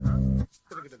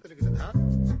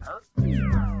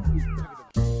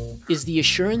Is the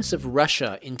assurance of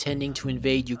Russia intending to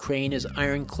invade Ukraine as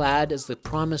ironclad as the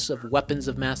promise of weapons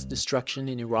of mass destruction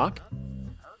in Iraq?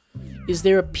 Is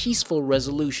there a peaceful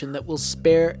resolution that will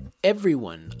spare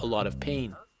everyone a lot of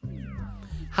pain?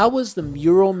 How was the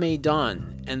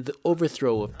Euromaidan and the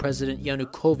overthrow of President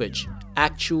Yanukovych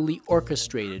actually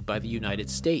orchestrated by the United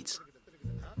States?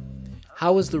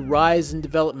 How is the rise and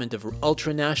development of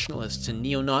ultranationalists and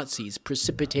neo-Nazis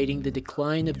precipitating the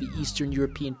decline of the Eastern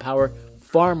European power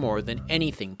far more than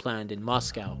anything planned in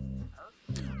Moscow?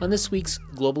 On this week's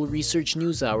Global Research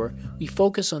News Hour, we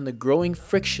focus on the growing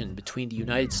friction between the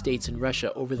United States and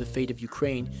Russia over the fate of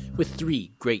Ukraine with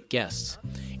three great guests.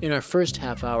 In our first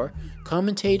half hour,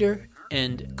 commentator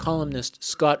and columnist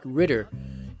Scott Ritter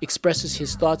expresses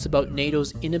his thoughts about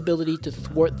NATO's inability to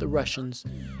thwart the Russians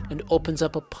and opens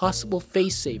up a possible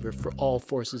face-saver for all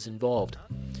forces involved.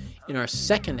 In our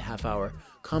second half hour,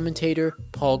 commentator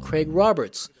Paul Craig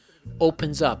Roberts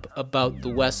opens up about the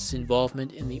West's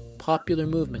involvement in the popular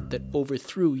movement that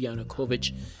overthrew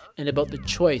Yanukovych and about the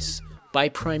choice by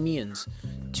Crimeans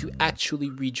to actually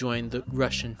rejoin the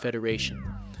Russian Federation.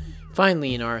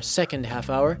 Finally, in our second half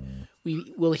hour,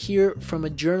 we will hear from a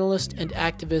journalist and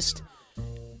activist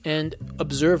and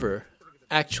observer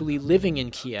actually living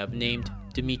in Kiev named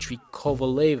Dmitry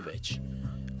Kovalevich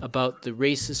about the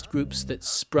racist groups that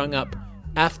sprung up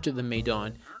after the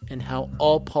Maidan and how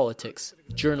all politics,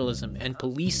 journalism, and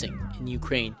policing in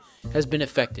Ukraine has been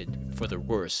affected for the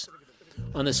worse.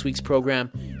 On this week's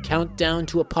program, Countdown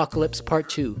to Apocalypse Part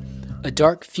 2, A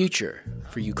Dark Future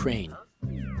for Ukraine.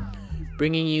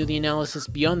 Bringing you the analysis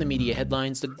beyond the media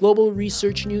headlines, the Global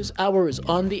Research News Hour is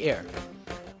on the air.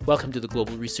 Welcome to the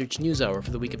Global Research News Hour for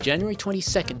the week of January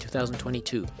 22nd,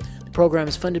 2022. The program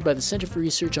is funded by the Center for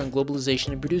Research on Globalization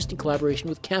and produced in collaboration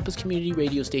with campus community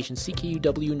radio station CKUW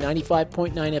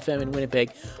 95.9 FM in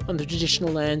Winnipeg on the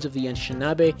traditional lands of the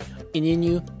Anishinaabe,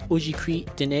 Ininu,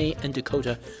 Ojibwe, Dene, and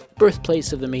Dakota,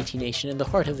 birthplace of the Métis Nation and the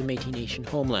heart of the Métis Nation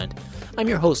homeland. I'm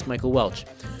your host, Michael Welch.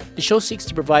 The show seeks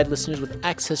to provide listeners with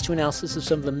access to analysis of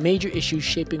some of the major issues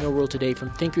shaping our world today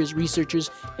from thinkers, researchers,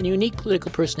 and unique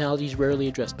political personalities rarely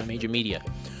addressed by major media.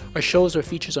 Our shows are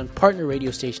features on partner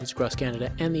radio stations across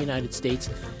Canada and the United States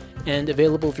and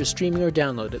available for streaming or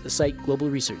download at the site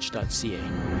globalresearch.ca.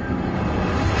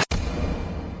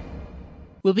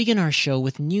 We'll begin our show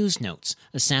with News Notes,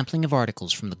 a sampling of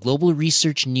articles from the Global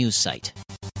Research News site.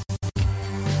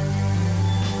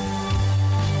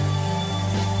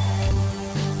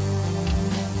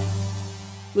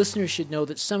 Listeners should know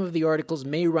that some of the articles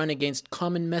may run against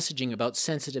common messaging about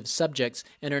sensitive subjects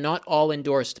and are not all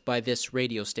endorsed by this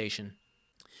radio station.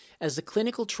 As the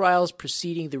clinical trials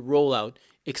preceding the rollout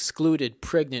excluded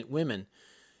pregnant women,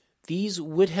 these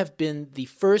would have been the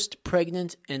first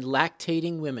pregnant and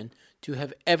lactating women to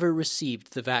have ever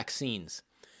received the vaccines.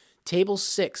 Table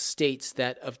 6 states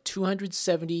that of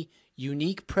 270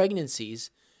 unique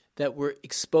pregnancies that were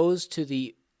exposed to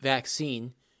the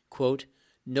vaccine, quote,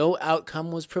 no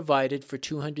outcome was provided for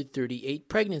 238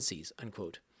 pregnancies,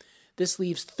 unquote. This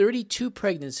leaves 32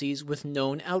 pregnancies with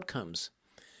known outcomes.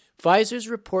 Pfizer's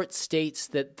report states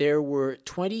that there were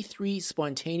 23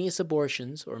 spontaneous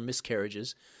abortions or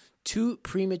miscarriages, 2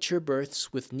 premature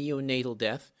births with neonatal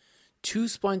death, 2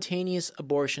 spontaneous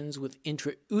abortions with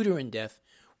intrauterine death,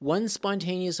 1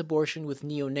 spontaneous abortion with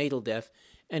neonatal death,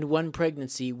 and 1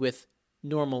 pregnancy with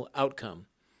normal outcome.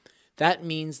 That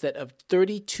means that of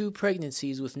 32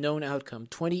 pregnancies with known outcome,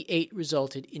 28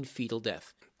 resulted in fetal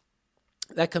death.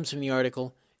 That comes from the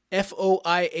article,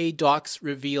 FOIA docs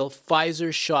reveal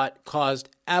Pfizer shot caused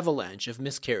avalanche of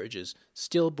miscarriages,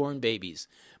 stillborn babies,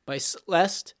 by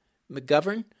Celeste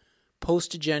McGovern,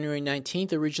 posted January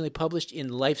 19th, originally published in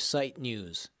LifeSite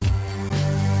News.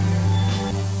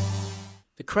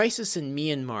 The crisis in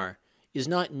Myanmar is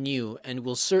not new and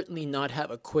will certainly not have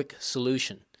a quick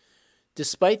solution.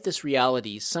 Despite this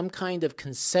reality, some kind of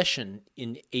concession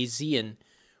in ASEAN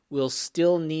will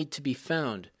still need to be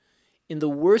found. In the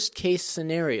worst-case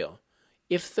scenario,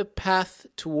 if the path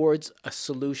towards a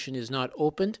solution is not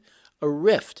opened, a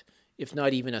rift, if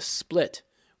not even a split,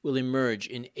 will emerge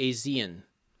in ASEAN.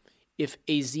 If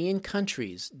ASEAN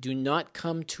countries do not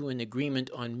come to an agreement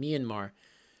on Myanmar,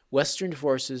 Western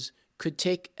forces could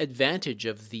take advantage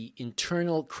of the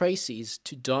internal crises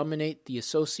to dominate the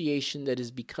association that is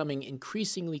becoming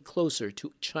increasingly closer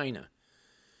to China.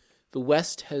 The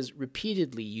West has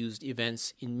repeatedly used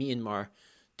events in Myanmar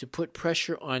to put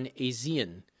pressure on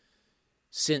ASEAN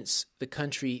since the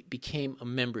country became a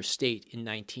member state in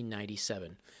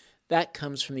 1997. That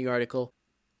comes from the article,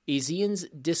 ASEAN's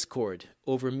Discord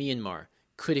over Myanmar,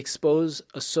 could expose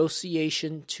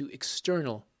association to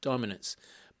external dominance,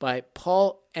 by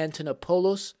Paul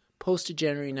Antonopoulos, posted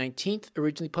January 19th,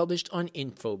 originally published on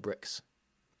Infobricks.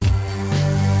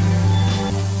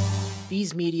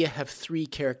 These media have three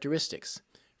characteristics.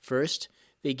 First,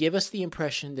 they give us the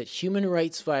impression that human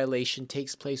rights violation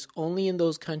takes place only in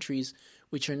those countries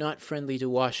which are not friendly to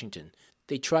Washington.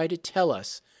 They try to tell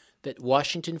us that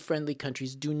Washington-friendly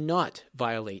countries do not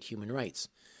violate human rights.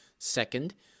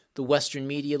 Second, the Western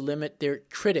media limit their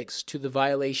critics to the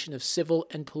violation of civil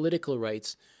and political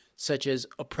rights, such as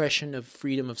oppression of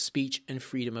freedom of speech and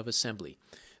freedom of assembly.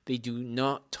 They do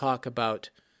not talk about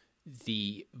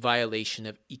the violation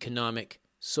of economic,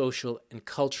 social, and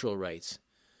cultural rights.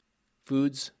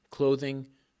 Foods, clothing,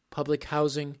 public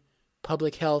housing,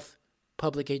 public health,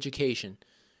 public education,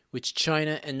 which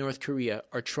China and North Korea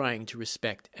are trying to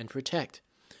respect and protect.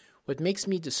 What makes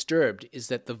me disturbed is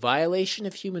that the violation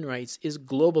of human rights is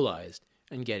globalized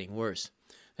and getting worse.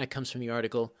 That comes from the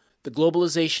article, The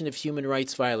Globalization of Human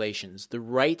Rights Violations, The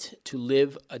Right to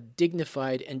Live a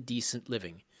Dignified and Decent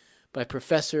Living, by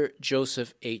Professor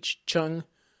Joseph H. Chung,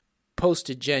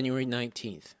 posted January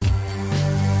 19th.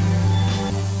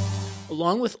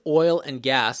 Along with oil and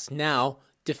gas, now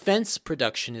defense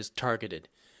production is targeted.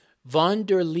 Von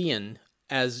der Leyen,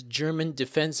 as German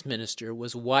defense minister,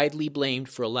 was widely blamed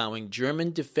for allowing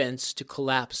German defense to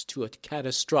collapse to a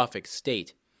catastrophic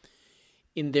state.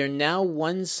 In their now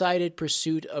one-sided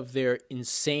pursuit of their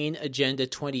insane Agenda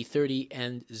 2030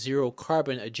 and zero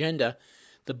carbon agenda,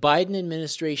 the Biden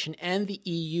administration and the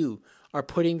EU are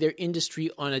putting their industry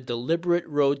on a deliberate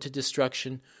road to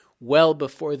destruction well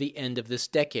before the end of this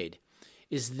decade.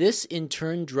 Is this in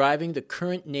turn driving the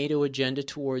current NATO agenda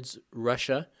towards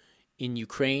Russia in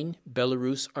Ukraine,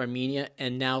 Belarus, Armenia,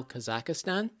 and now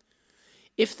Kazakhstan?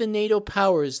 If the NATO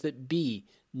powers that be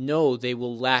know they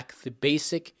will lack the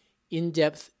basic,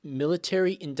 in-depth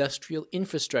military-industrial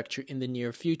infrastructure in the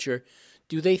near future,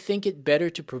 do they think it better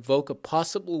to provoke a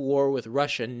possible war with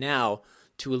Russia now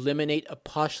to eliminate a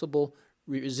possible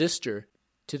resistor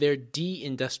to their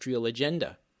de-industrial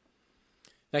agenda?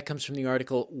 That comes from the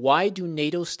article, Why Do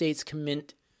NATO States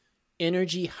Commit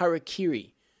Energy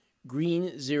Harakiri?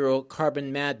 Green Zero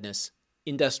Carbon Madness,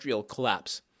 Industrial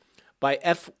Collapse, by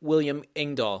F. William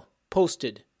Engdahl,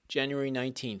 posted January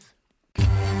 19th.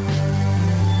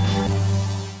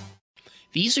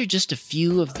 These are just a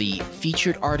few of the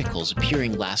featured articles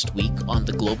appearing last week on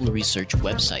the Global Research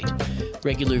website.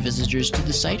 Regular visitors to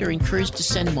the site are encouraged to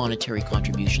send monetary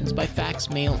contributions by fax,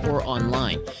 mail, or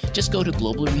online. Just go to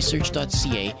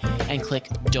globalresearch.ca and click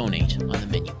Donate on the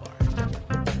menu bar.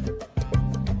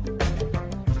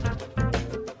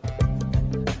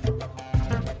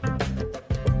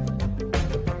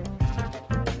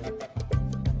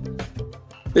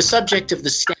 The subject of the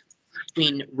scandal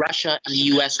between Russia and the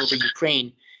U.S. over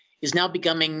Ukraine is now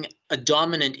becoming a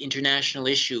dominant international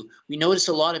issue. We notice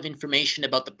a lot of information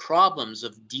about the problems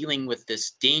of dealing with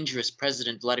this dangerous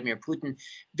President Vladimir Putin,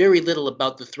 very little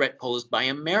about the threat posed by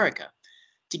America.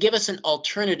 To give us an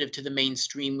alternative to the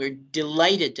mainstream, we're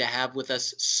delighted to have with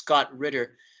us Scott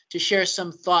Ritter to share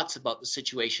some thoughts about the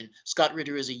situation. Scott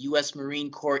Ritter is a U.S.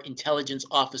 Marine Corps intelligence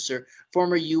officer,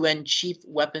 former UN Chief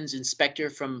Weapons Inspector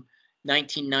from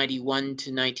 1991 to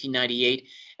 1998,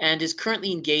 and is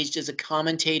currently engaged as a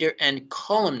commentator and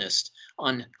columnist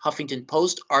on Huffington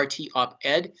Post, RT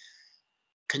Op-Ed,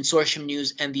 Consortium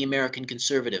News, and The American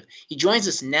Conservative. He joins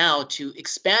us now to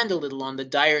expand a little on the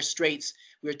dire straits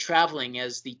we're traveling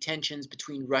as the tensions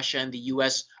between Russia and the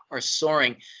U.S. are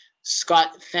soaring.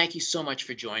 Scott, thank you so much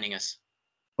for joining us.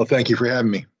 Well, thank you for having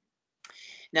me.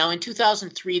 Now, in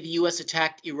 2003, the U.S.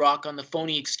 attacked Iraq on the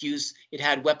phony excuse it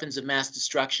had weapons of mass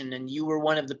destruction, and you were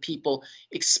one of the people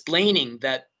explaining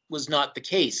that was not the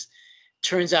case.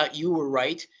 Turns out you were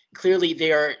right. Clearly,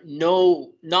 they are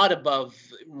not above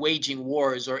waging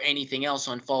wars or anything else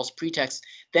on false pretexts.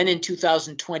 Then in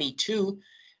 2022,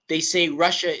 they say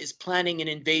Russia is planning an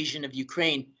invasion of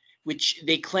Ukraine, which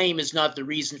they claim is not the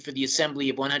reason for the assembly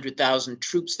of 100,000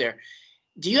 troops there.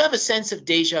 Do you have a sense of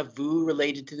deja vu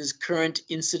related to this current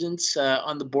incident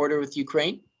on the border with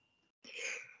Ukraine?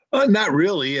 Not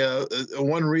really.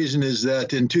 One reason is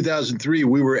that in 2003,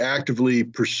 we were actively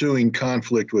pursuing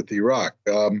conflict with Iraq.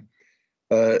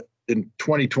 In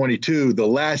 2022, the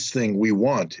last thing we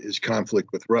want is conflict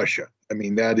with Russia. I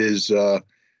mean, that is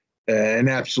an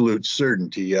absolute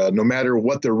certainty. No matter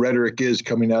what the rhetoric is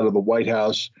coming out of the White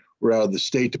House or out of the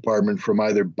State Department from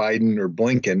either Biden or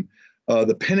Blinken,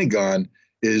 the Pentagon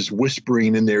is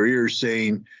whispering in their ears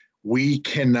saying, we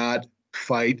cannot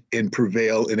fight and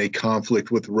prevail in a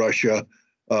conflict with Russia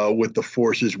with the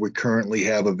forces we currently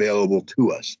have available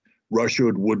to us.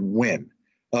 Russia would win.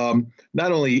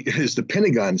 Not only is the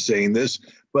Pentagon saying this,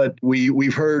 but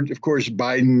we've heard, of course,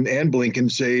 Biden and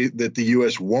Blinken say that the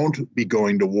U.S. won't be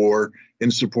going to war in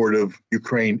support of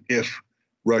Ukraine if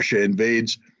Russia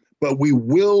invades, but we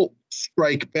will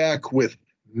strike back with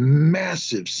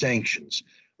massive sanctions.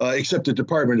 Except the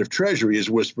Department of Treasury is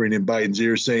whispering in Biden's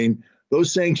ear, saying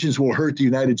those sanctions will hurt the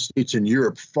United States and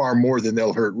Europe far more than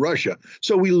they'll hurt Russia.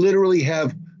 So we literally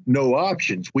have no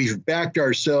options. We've backed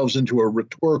ourselves into a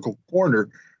rhetorical corner,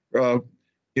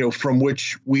 from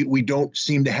which we don't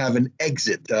seem to have an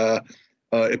exit.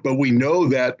 But we know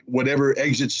that whatever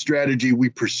exit strategy we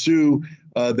pursue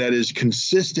that is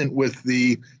consistent with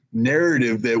the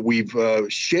narrative that we've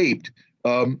shaped,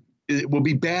 it will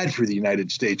be bad for the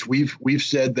United States. We've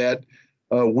said that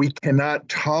we cannot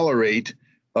tolerate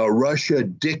Russia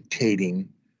dictating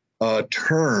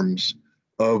terms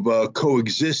of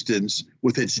coexistence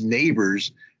with its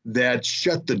neighbors that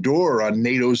shut the door on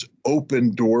NATO's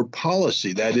open door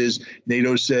policy. That is,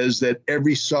 NATO says that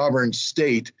every sovereign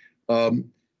state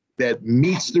that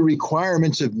meets the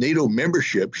requirements of NATO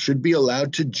membership should be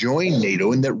allowed to join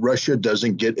NATO, and that Russia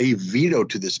doesn't get a veto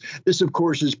to this. This, of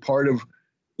course, is part of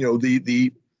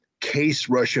the case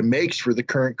Russia makes for the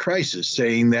current crisis,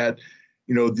 saying that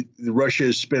Russia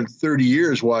has spent 30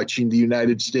 years watching the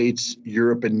United States,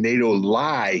 Europe, and NATO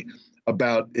lie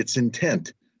about its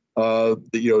intent.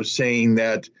 Saying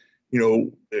that,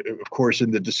 of course,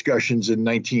 in the discussions in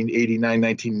 1989,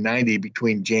 1990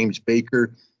 between James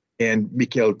Baker and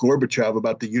Mikhail Gorbachev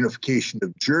about the unification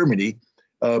of Germany,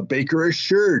 Baker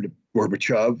assured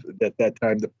Gorbachev, at that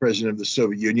time the president of the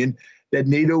Soviet Union, that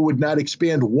NATO would not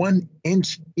expand 1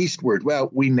 inch eastward. Well,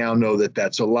 we now know that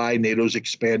that's a lie. NATO's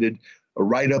expanded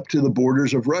right up to the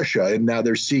borders of Russia, and now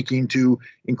they're seeking to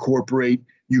incorporate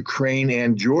Ukraine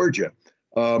and Georgia,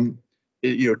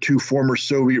 two former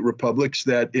Soviet republics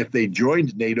that, if they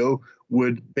joined NATO,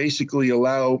 would basically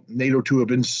allow NATO to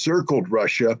have encircled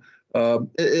Russia,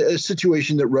 a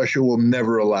situation that Russia will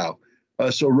never allow.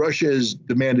 So Russia has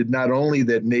demanded not only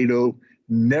that NATO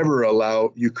never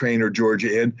allow Ukraine or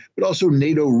Georgia in, but also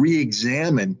NATO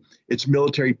re-examine its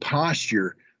military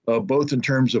posture, both in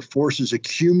terms of forces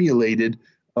accumulated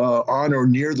on or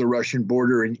near the Russian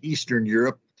border in Eastern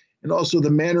Europe, and also the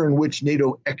manner in which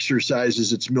NATO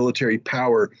exercises its military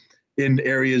power in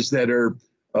areas that are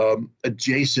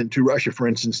adjacent to Russia, for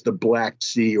instance, the Black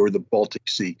Sea or the Baltic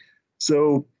Sea.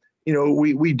 So,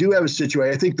 we do have a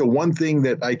situation. I think the one thing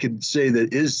that I could say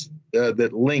that is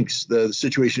that links the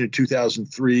situation in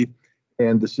 2003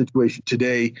 and the situation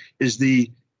today is the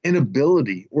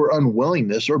inability or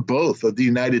unwillingness, or both, of the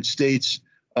United States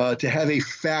to have a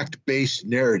fact-based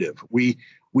narrative. We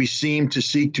seem to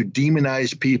seek to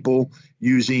demonize people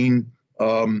using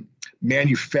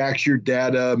manufactured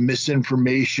data,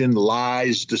 misinformation,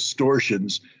 lies,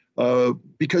 distortions,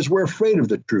 because we're afraid of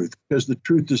the truth, because the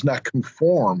truth does not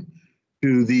conform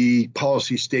to the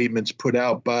policy statements put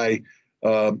out by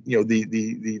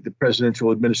the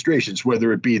presidential administrations,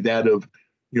 whether it be that of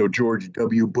George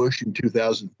W. Bush in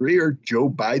 2003 or Joe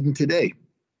Biden today.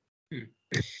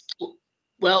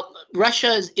 Well,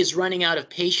 Russia is running out of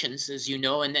patience, as you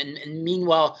know, and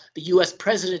meanwhile, the U.S.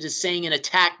 president is saying an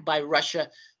attack by Russia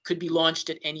could be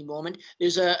launched at any moment.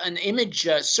 There's an image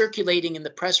circulating in the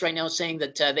press right now saying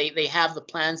that they have the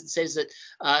plans that says that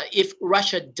if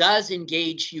Russia does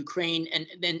engage Ukraine, and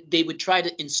then they would try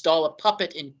to install a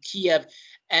puppet in Kiev,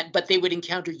 but they would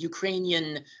encounter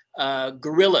Ukrainian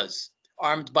guerrillas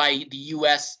armed by the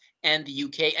U.S. and the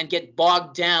U.K. and get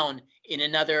bogged down in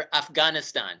another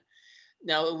Afghanistan.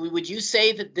 Now, would you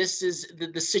say that this is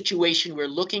the situation we're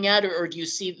looking at, or do you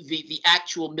see the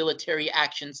actual military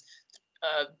actions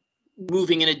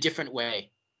moving in a different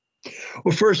way?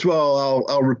 Well, first of all,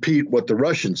 I'll repeat what the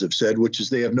Russians have said, which is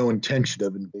they have no intention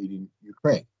of invading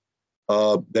Ukraine.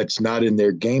 That's not in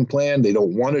their game plan. They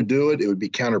don't want to do it. It would be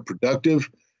counterproductive.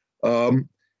 And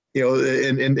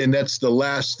that's the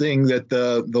last thing that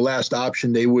the last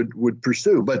option they would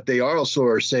pursue. But they also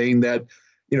are saying that,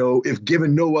 if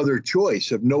given no other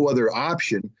choice, if no other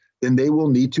option, then they will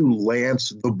need to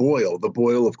lance the boil. The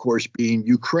boil, of course, being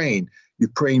Ukraine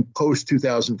post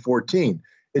 2014.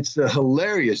 It's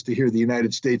hilarious to hear the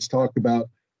United States talk about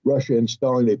Russia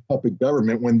installing a puppet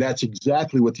government when that's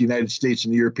exactly what the United States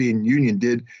and the European Union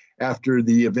did after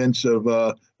the events of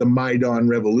the Maidan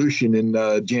Revolution in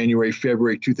January,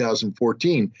 February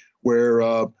 2014, where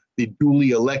the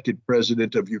duly elected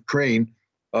president of Ukraine,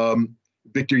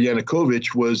 Viktor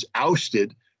Yanukovych, was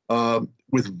ousted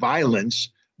with violence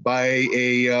by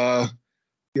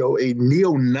a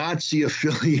neo-Nazi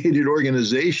affiliated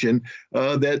organization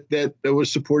that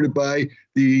was supported by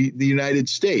the United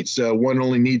States. One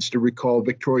only needs to recall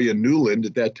Victoria Nuland,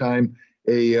 at that time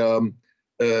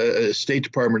a State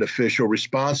Department official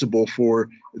responsible for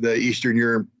the Eastern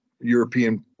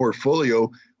European portfolio,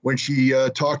 when she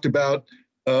talked about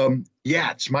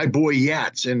Yats, my boy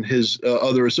Yats, and his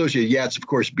other associate. Yats, of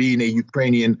course, being a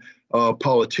Ukrainian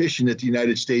politician that the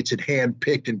United States had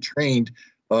handpicked and trained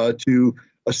to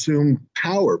assume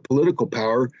power, political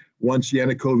power, once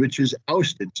Yanukovych is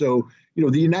ousted. So,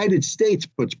 the United States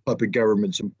puts puppet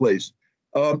governments in place.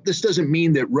 This doesn't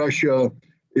mean that Russia,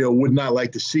 would not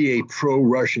like to see a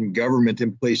pro-Russian government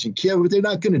in place in Kiev, but they're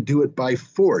not going to do it by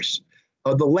force.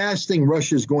 The last thing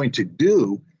Russia is going to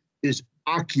do is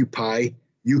occupy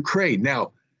Ukraine.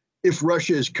 Now, if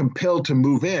Russia is compelled to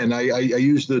move in, I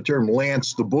use the term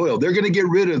lance the boil, they're going to get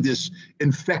rid of this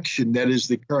infection that is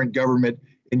the current government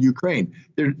in Ukraine.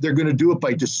 They're going to do it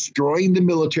by destroying the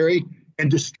military and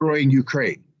destroying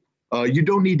Ukraine. You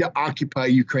don't need to occupy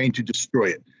Ukraine to destroy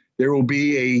it. There will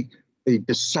be a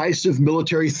decisive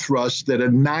military thrust that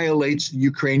annihilates the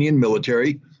Ukrainian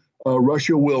military.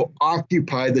 Russia will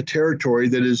occupy the territory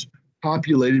that is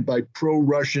populated by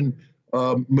pro-Russian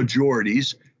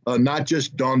majorities, not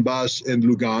just Donbass and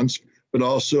Lugansk, but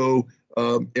also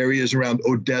areas around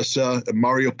Odessa and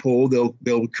Mariupol.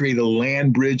 They'll create a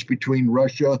land bridge between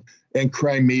Russia and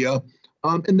Crimea,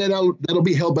 and that'll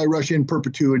be held by Russia in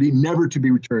perpetuity, never to be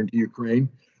returned to Ukraine.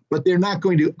 But they're not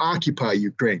going to occupy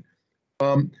Ukraine.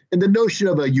 And the notion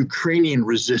of a Ukrainian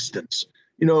resistance,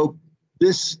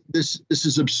 this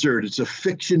is absurd. It's a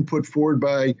fiction put forward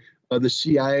by the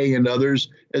CIA and others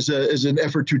as an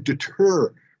effort to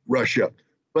deter Russia.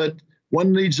 But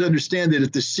one needs to understand that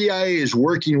if the CIA is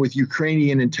working with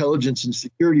Ukrainian intelligence and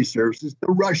security services,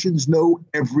 the Russians know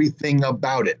everything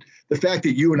about it. The fact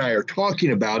that you and I are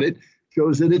talking about it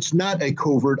shows that it's not a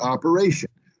covert operation.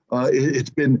 It's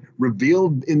been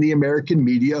revealed in the American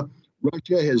media.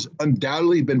 Russia has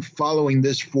undoubtedly been following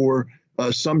this for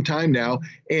some time now.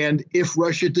 And if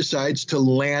Russia decides to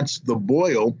lance the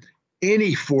boil,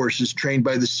 any forces trained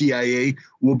by the CIA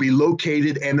will be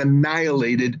located and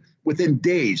annihilated within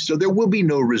days. So there will be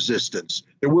no resistance.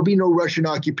 There will be no Russian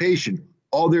occupation.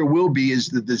 All there will be is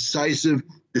the decisive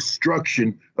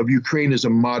destruction of Ukraine as a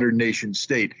modern nation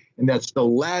state. And that's the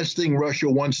last thing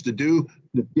Russia wants to do,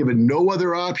 given no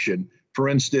other option. For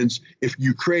instance, if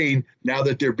Ukraine, now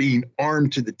that they're being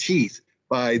armed to the teeth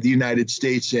by the United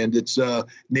States and its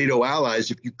NATO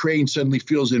allies, if Ukraine suddenly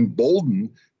feels emboldened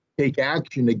to take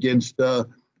action against the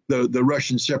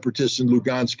Russian separatists in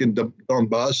Lugansk and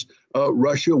Donbass,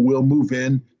 Russia will move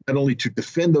in not only to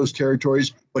defend those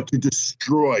territories, but to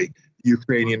destroy the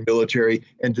Ukrainian military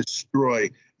and destroy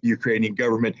the Ukrainian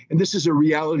government. And this is a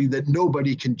reality that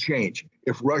nobody can change.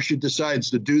 If Russia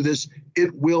decides to do this,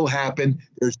 it will happen.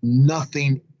 There's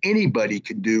nothing anybody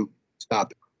can do to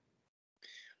stop it.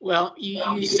 Well,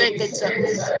 you said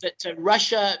that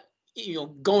Russia,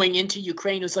 going into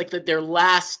Ukraine was like their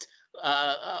last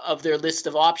of their list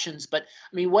of options. But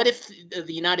I mean, what if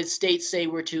the United States, say,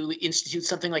 were to institute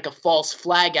something like a false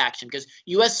flag action? Because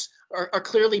U.S. are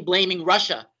clearly blaming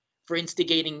Russia for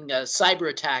instigating cyber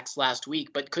attacks last week.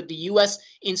 But could the U.S.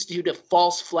 institute a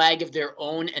false flag of their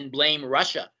own and blame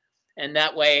Russia? And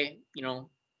that way, well,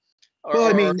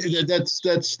 I mean,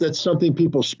 that's something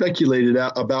people speculated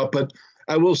about. But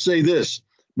I will say this: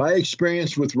 my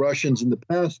experience with Russians in the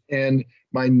past and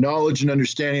my knowledge and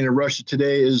understanding of Russia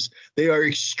today is they are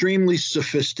extremely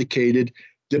sophisticated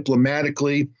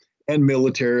diplomatically and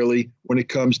militarily when it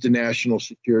comes to national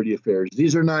security affairs.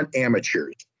 These are not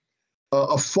amateurs.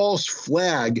 A false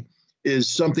flag is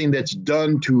something that's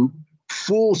done to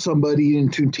fool somebody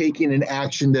into taking an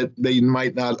action that they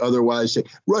might not otherwise say.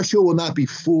 Russia will not be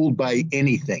fooled by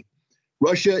anything.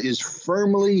 Russia is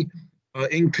firmly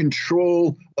in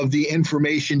control of the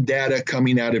information data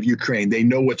coming out of Ukraine. They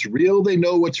know what's real, they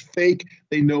know what's fake,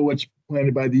 they know what's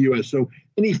planted by the U.S. So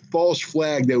any false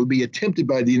flag that would be attempted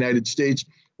by the United States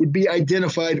would be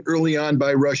identified early on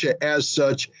by Russia as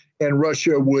such, and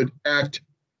Russia would act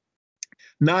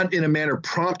not in a manner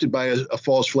prompted by a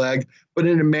false flag, but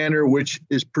in a manner which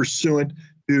is pursuant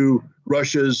to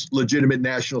Russia's legitimate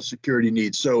national security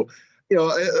needs. So,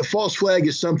 a false flag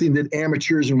is something that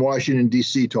amateurs in Washington,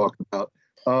 D.C. talk about.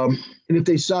 And if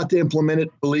they sought to implement it,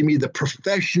 believe me, the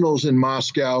professionals in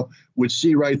Moscow would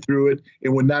see right through it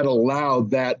and would not allow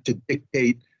that to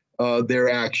dictate their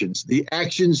actions. The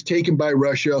actions taken by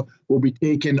Russia will be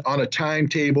taken on a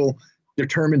timetable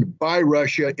determined by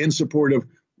Russia in support of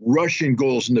Russian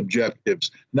goals and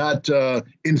objectives, not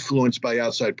influenced by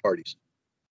outside parties.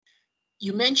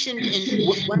 You mentioned in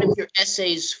one of your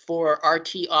essays for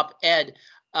RT Op-Ed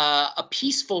a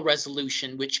peaceful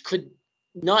resolution, which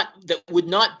would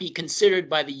not be considered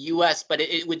by the U.S., but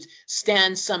it would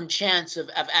stand some chance of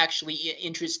actually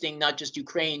interesting not just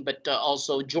Ukraine but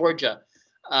also Georgia.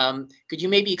 Could you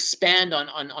maybe expand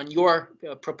on your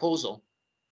proposal?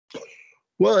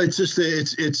 Well, it's just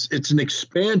it's an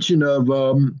expansion of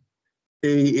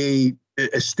a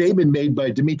statement made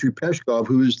by Dmitry Peskov,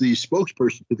 who is the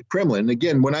spokesperson to the Kremlin.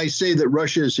 Again, when I say that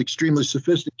Russia is extremely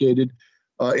sophisticated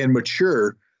and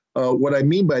mature, what I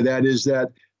mean by that is that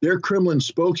their Kremlin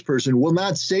spokesperson will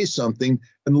not say something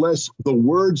unless the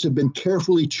words have been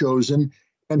carefully chosen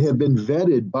and have been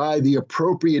vetted by the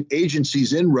appropriate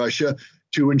agencies in Russia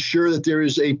to ensure that there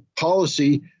is a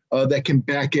policy that can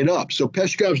back it up. So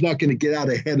Peskov's not going to get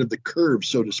out ahead of the curve,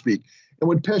 so to speak. And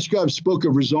when Peskov spoke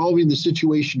of resolving the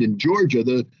situation in Georgia,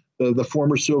 the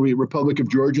former Soviet Republic of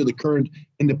Georgia, the current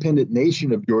independent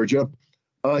nation of Georgia,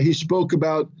 he spoke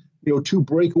about two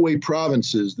breakaway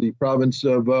provinces, the province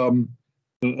of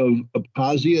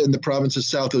Abkhazia and the province of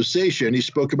South Ossetia. And he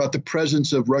spoke about the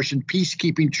presence of Russian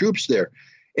peacekeeping troops there.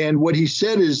 And what he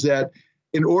said is that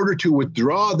in order to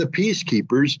withdraw the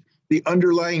peacekeepers, the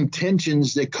underlying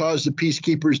tensions that cause the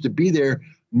peacekeepers to be there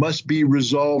must be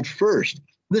resolved first.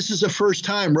 This is the first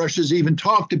time Russia's even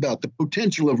talked about the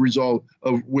potential of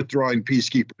withdrawing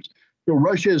peacekeepers. So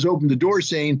Russia has opened the door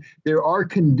saying there are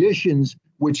conditions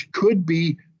which could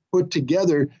be put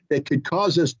together that could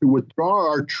cause us to withdraw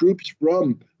our troops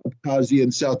from Abkhazia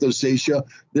and South Ossetia,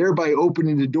 thereby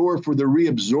opening the door for the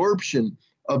reabsorption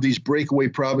of these breakaway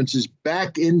provinces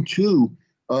back into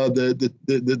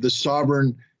the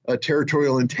sovereign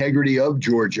territorial integrity of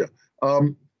Georgia.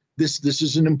 This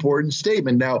is an important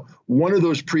statement. Now, one of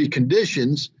those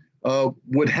preconditions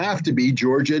would have to be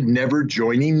Georgia never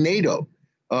joining NATO.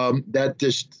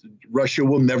 Russia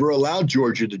will never allow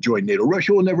Georgia to join NATO.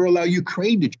 Russia will never allow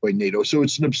Ukraine to join NATO. So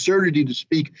it's an absurdity to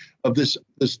speak of this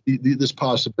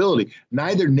possibility.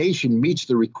 Neither nation meets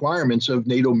the requirements of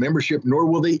NATO membership, nor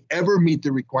will they ever meet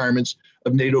the requirements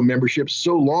of NATO membership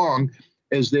so long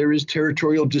as there is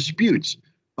territorial disputes.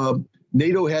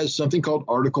 NATO has something called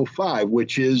Article 5,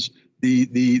 which is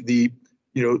the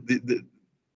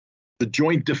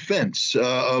joint defense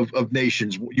of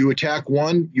nations. You attack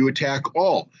one, you attack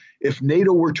all. If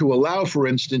NATO were to allow, for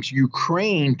instance,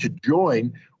 Ukraine to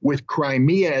join with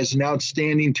Crimea as an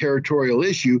outstanding territorial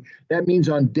issue, that means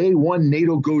on day one,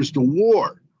 NATO goes to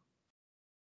war.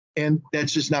 And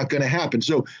that's just not going to happen.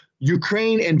 So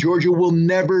Ukraine and Georgia will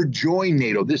never join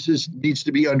NATO. This needs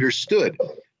to be understood.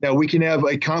 Now, we can have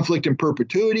a conflict in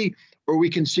perpetuity, or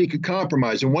we can seek a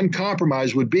compromise. And one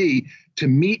compromise would be to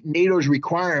meet NATO's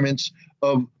requirements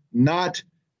of not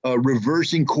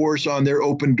reversing course on their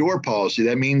open door policy.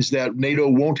 That means that NATO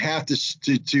won't have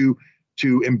to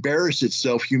embarrass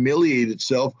itself, humiliate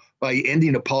itself by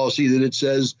ending a policy that it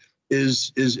says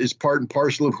is part and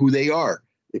parcel of who they are.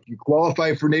 If you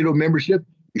qualify for NATO membership,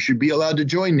 you should be allowed to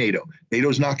join NATO.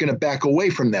 NATO's not going to back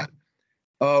away from that.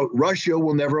 Russia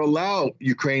will never allow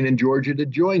Ukraine and Georgia to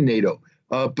join NATO.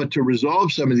 But to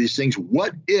resolve some of these things,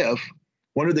 what if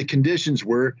one of the conditions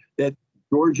were that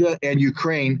Georgia and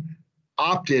Ukraine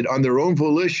opted on their own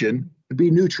volition to be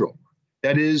neutral?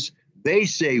 That is, they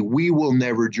say, we will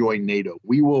never join NATO.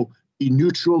 We will be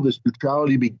neutral. This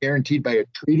neutrality be guaranteed by a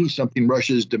treaty, something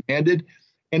Russia has demanded.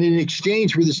 And in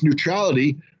exchange for this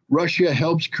neutrality, Russia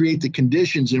helps create the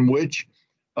conditions in which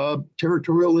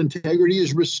territorial integrity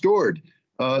is restored.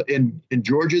 In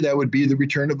Georgia, that would be the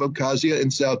return of Abkhazia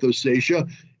and South Ossetia.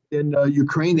 In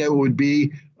Ukraine, that would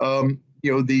be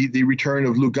the return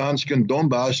of Lugansk and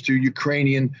Donbass to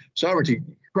Ukrainian sovereignty.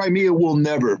 Crimea will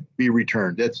never be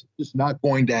returned. That's just not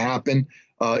going to happen.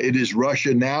 It is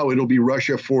Russia now. It'll be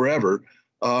Russia forever.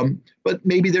 But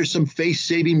maybe there's some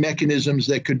face-saving mechanisms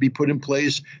that could be put in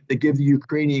place that give the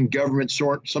Ukrainian government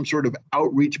some sort of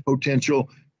outreach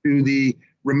potential to the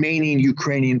remaining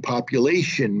Ukrainian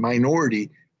population minority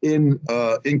in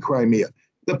Crimea.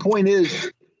 The point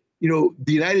is, the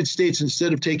United States,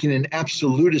 instead of taking an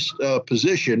absolutist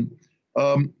position,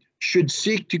 should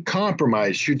seek to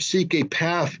compromise, should seek a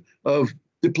path of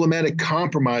diplomatic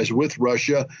compromise with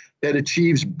Russia that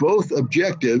achieves both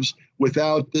objectives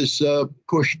without this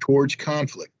push towards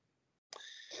conflict.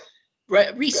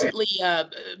 Recently,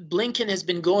 Blinken has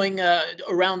been going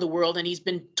around the world, and he's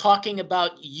been talking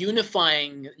about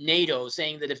unifying NATO,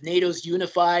 saying that if NATO's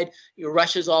unified,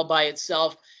 Russia's all by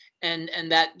itself, and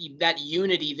that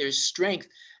unity, there's strength.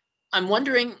 I'm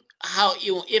wondering how,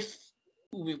 if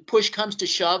push comes to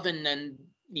shove, and then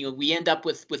we end up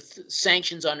with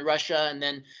sanctions on Russia, and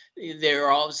then there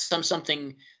are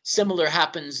something similar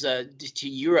happens to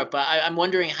Europe, I'm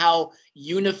wondering how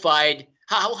unified,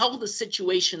 how will the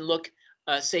situation look,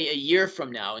 say, a year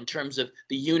from now in terms of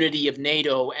the unity of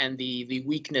NATO and the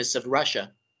weakness of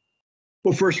Russia?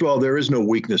 Well, first of all, there is no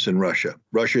weakness in Russia.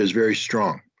 Russia is very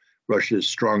strong. Russia is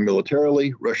strong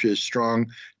militarily. Russia is strong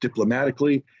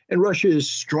diplomatically. And Russia is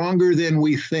stronger than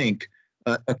we think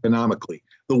economically.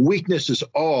 The weakness is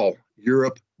all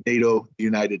Europe, NATO, the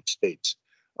United States.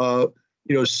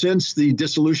 Since the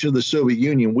dissolution of the Soviet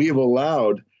Union, we have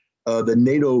allowed the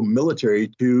NATO military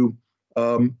to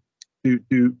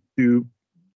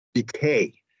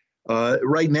decay.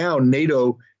 Right now,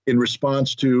 NATO, in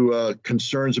response to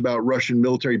concerns about Russian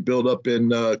military buildup in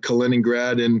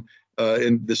Kaliningrad and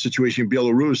in the situation in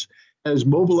Belarus, has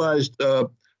mobilized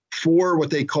 4 what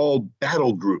they call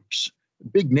battle groups.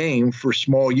 Big name for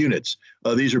small units.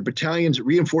 These are battalions,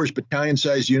 reinforced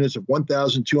battalion-sized units of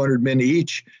 1,200 men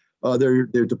each. They're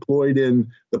deployed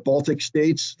in the Baltic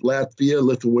states, Latvia,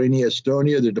 Lithuania,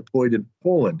 Estonia. They're deployed in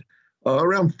Poland.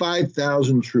 Around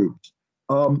 5,000 troops.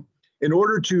 In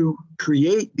order to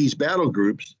create these battle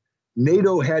groups,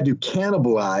 NATO had to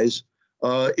cannibalize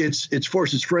its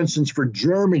forces. For instance, for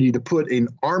Germany to put an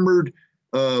armored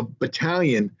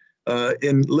battalion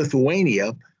in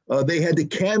Lithuania, they had to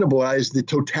cannibalize the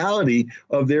totality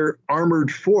of their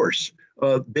armored force.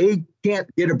 They can't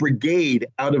get a brigade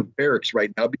out of barracks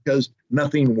right now because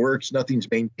nothing works, nothing's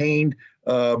maintained.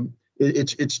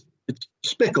 It's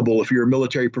despicable if you're a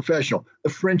military professional. The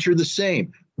French are the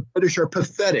same. The British are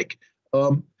pathetic.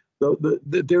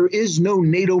 There is no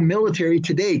NATO military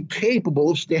today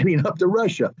capable of standing up to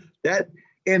Russia.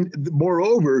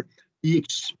 Moreover, the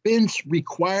expense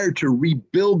required to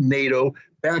rebuild NATO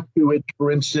back to its,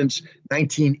 for instance,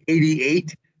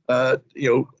 1988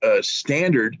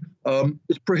 standard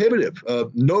is prohibitive.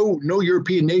 No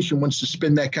European nation wants to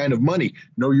spend that kind of money.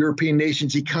 No European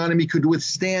nation's economy could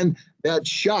withstand that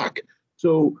shock.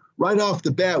 So right off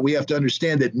the bat, we have to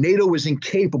understand that NATO is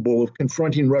incapable of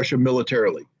confronting Russia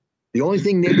militarily. The only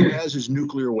thing NATO has is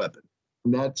nuclear weapon.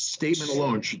 And that statement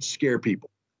alone should scare people.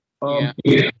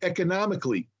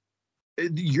 Economically,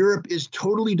 Europe is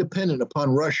totally dependent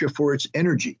upon Russia for its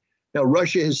energy. Now,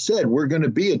 Russia has said we're going to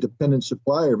be a dependent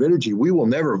supplier of energy. We will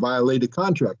never violate a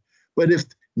contract. But if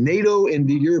NATO and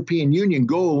the European Union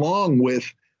go along with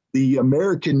the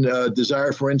American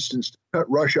desire, for instance, to cut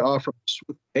Russia off from the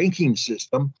SWIFT banking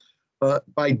system,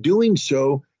 by doing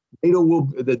so,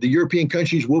 the European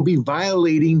countries will be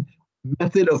violating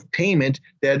method of payment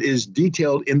that is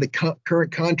detailed in the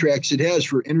current contracts it has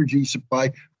for energy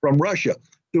supply from Russia.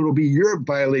 So it'll be Europe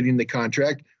violating the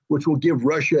contract, which will give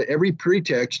Russia every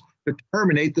pretext to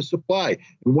terminate the supply.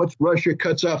 And once Russia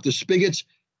cuts off the spigots,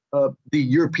 the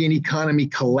European economy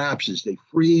collapses. They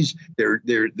freeze. Their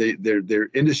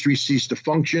industry cease to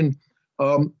function.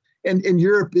 And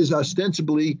Europe is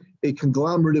ostensibly a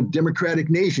conglomerate of democratic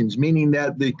nations, meaning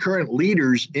that the current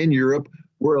leaders in Europe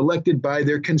were elected by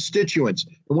their constituents.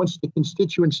 And once the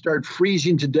constituents start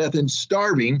freezing to death and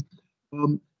starving,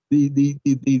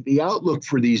 the outlook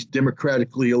for these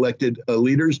democratically elected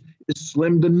leaders is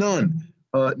slim to none.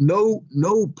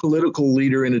 No political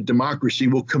leader in a democracy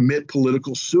will commit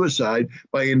political suicide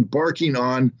by embarking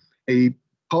on a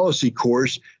policy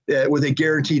course with a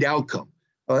guaranteed outcome.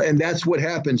 And that's what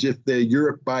happens if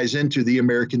Europe buys into the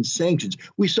American sanctions.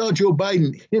 We saw Joe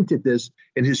Biden hint at this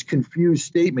in his confused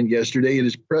statement yesterday at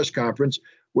his press conference,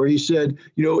 where he said,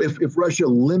 if Russia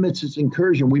limits its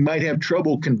incursion, we might have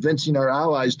trouble convincing our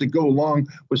allies to go along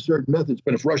with certain methods.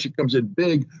 But if Russia comes in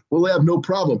big, we'll have no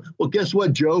problem. Well, guess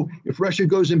what, Joe? If Russia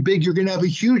goes in big, you're going to have a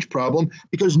huge problem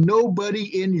because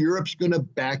nobody in Europe's going to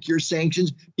back your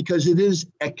sanctions because it is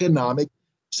economic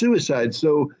suicide.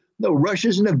 So, no,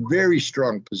 Russia's in a very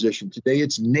strong position today.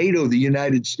 It's NATO, the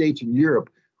United States, and Europe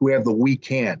who have the weak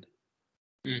hand.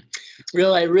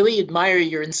 I really admire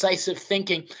your incisive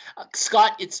thinking.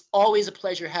 Scott, it's always a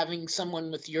pleasure having someone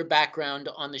with your background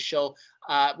on the show.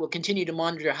 We'll continue to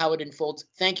monitor how it unfolds.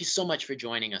 Thank you so much for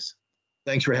joining us.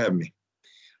 Thanks for having me.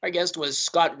 Our guest was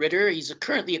Scott Ritter. He's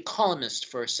currently a columnist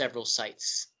for several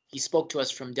sites. He spoke to us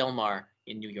from Del Mar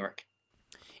in New York.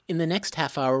 In the next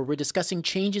half hour, we're discussing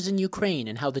changes in Ukraine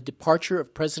and how the departure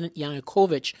of President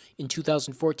Yanukovych in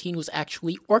 2014 was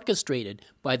actually orchestrated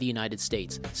by the United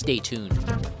States. Stay tuned.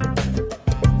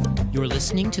 You're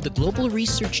listening to the Global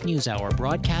Research News Hour,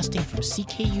 broadcasting from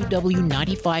CKUW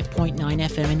 95.9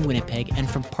 FM in Winnipeg and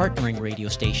from partnering radio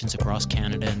stations across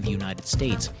Canada and the United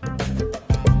States.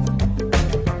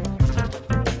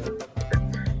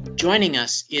 Joining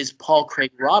us is Paul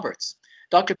Craig Roberts.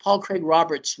 Dr. Paul Craig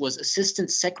Roberts was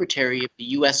Assistant Secretary of the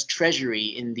U.S. Treasury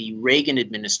in the Reagan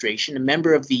administration, a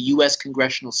member of the U.S.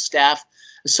 Congressional staff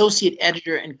associate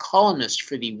editor and columnist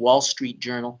for the Wall Street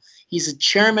Journal. He's a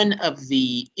chairman of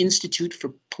the Institute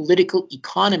for Political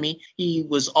Economy. He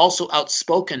was also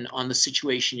outspoken on the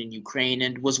situation in Ukraine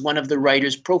and was one of the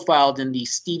writers profiled in the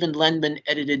Stephen Lendman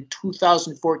edited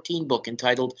 2014 book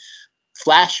entitled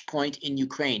Flashpoint in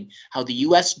Ukraine: How the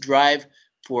U.S. Drive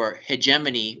for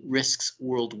Hegemony Risks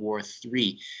World War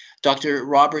III. Dr.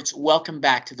 Roberts, welcome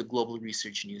back to the Global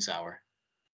Research News Hour.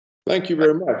 Thank you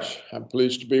very much. I'm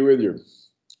pleased to be with you.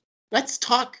 Let's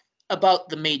talk about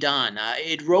the Maidan.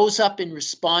 It rose up in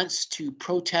response to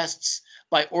protests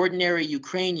by ordinary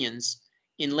Ukrainians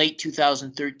in late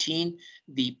 2013.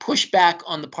 The pushback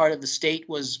on the part of the state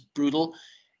was brutal.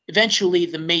 Eventually,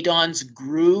 the Maidans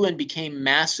grew and became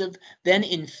massive. Then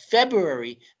in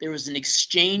February, there was an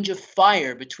exchange of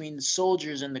fire between the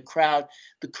soldiers and the crowd.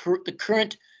 The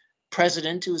current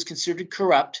president, who was considered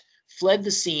corrupt, fled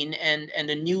the scene, and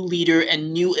a new leader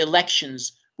and new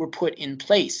elections were put in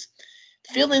place.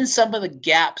 Fill in some of the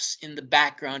gaps in the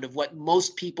background of what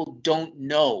most people don't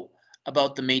know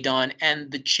about the Maidan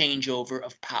and the changeover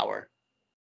of power.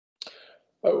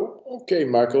 Okay,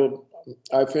 Michael.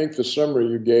 I think the summary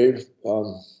you gave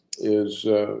is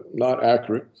not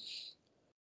accurate.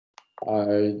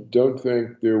 I don't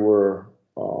think there were,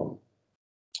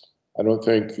 I don't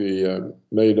think the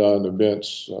Maidan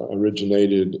events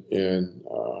originated in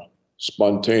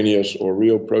spontaneous or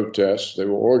real protests. They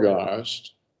were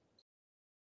organized.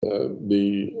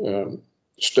 The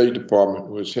State Department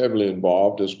was heavily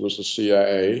involved, as was the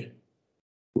CIA.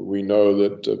 We know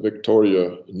that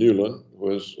Victoria Nuland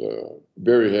was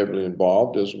very heavily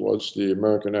involved, as was the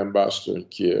American ambassador in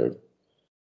Kiev.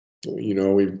 You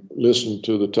know, we've listened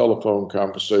to the telephone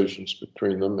conversations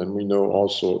between them, and we know all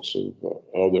sorts of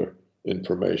other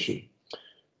information.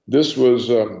 This was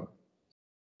an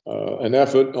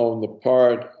effort on the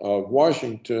part of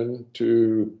Washington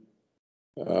to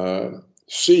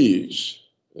seize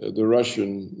the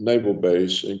Russian naval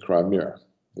base in Crimea.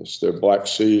 It's their Black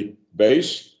Sea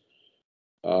base.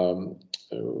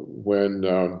 When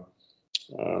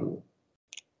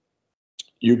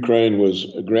Ukraine was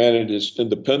granted its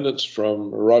independence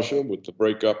from Russia with the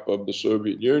breakup of the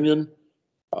Soviet Union,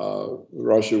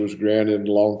 Russia was granted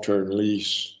a long-term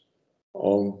lease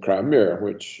on Crimea,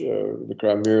 which the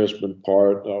Crimea has been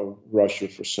part of Russia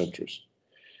for centuries.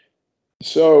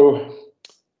 So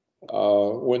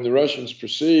when the Russians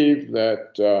perceived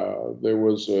that there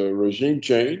was a regime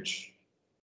change,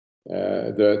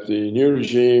 that the new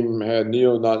regime had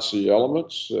neo-Nazi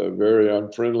elements, very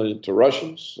unfriendly to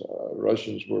Russians.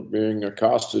 Russians were being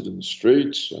accosted in the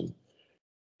streets, and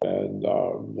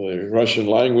the Russian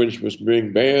language was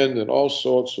being banned, and all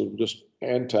sorts of just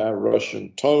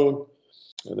anti-Russian tone.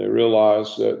 And they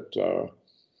realized that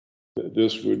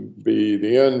this would be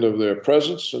the end of their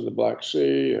presence in the Black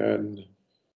Sea, and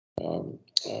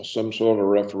some sort of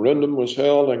referendum was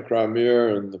held in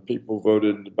Crimea, and the people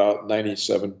voted about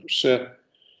 97%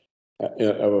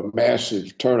 of a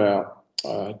massive turnout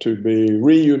to be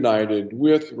reunited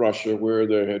with Russia, where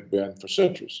they had been for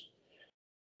centuries.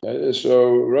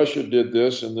 So Russia did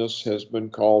this, and this has been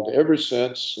called ever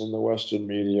since in the Western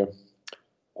media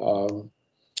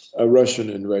a Russian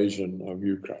invasion of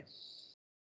Ukraine.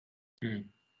 Mm.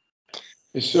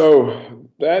 So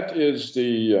that is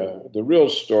the real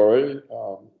story.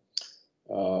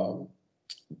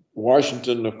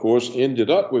 Washington, of course, ended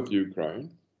up with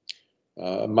Ukraine,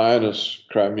 minus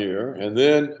Crimea, and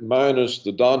then minus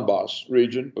the Donbass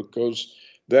region, because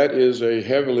that is a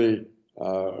heavily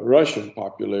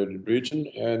Russian-populated region,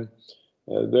 and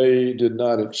they did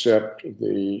not accept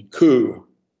the coup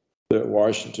that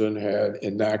Washington had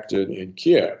enacted in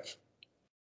Kiev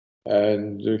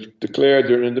and declared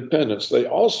their independence. They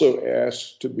also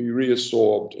asked to be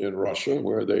reabsorbed in Russia,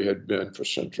 where they had been for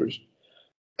centuries,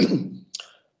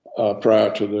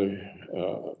 prior to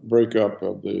the breakup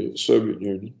of the Soviet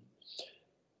Union,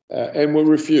 and were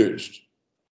refused.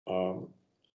 There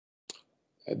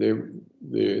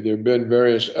have been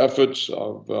various efforts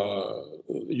of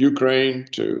Ukraine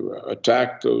to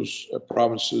attack those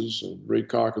provinces and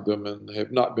reconquer them, and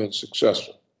have not been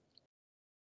successful.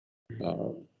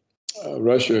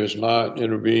 Russia has not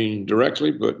intervened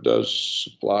directly, but does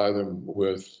supply them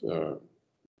with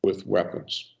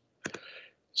weapons.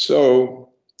 So,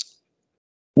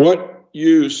 what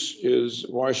use is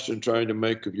Washington trying to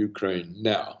make of Ukraine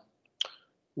now?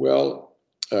 Well,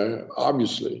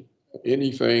 obviously,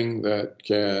 anything that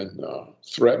can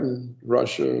threaten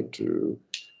Russia, to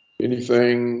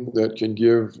anything that can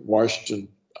give Washington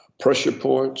pressure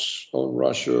points on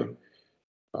Russia,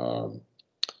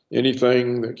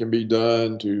 anything that can be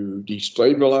done to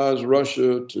destabilize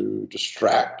Russia, to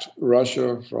distract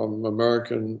Russia from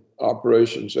American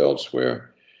operations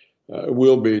elsewhere,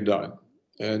 will be done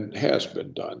and has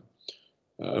been done.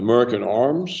 American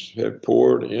arms have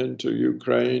poured into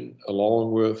Ukraine,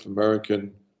 along with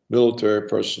American military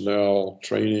personnel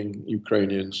training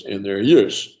Ukrainians in their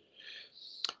use.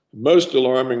 Most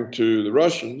alarming to the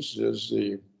Russians is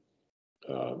the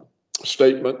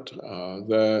statement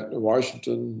that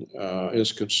Washington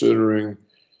is considering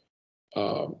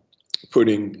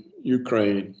putting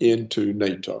Ukraine into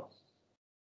NATO.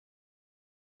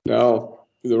 Now,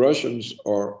 the Russians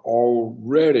are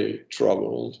already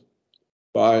troubled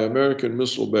by American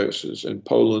missile bases in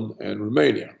Poland and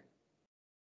Romania.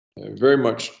 They're very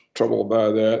much troubled by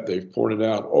that. They've pointed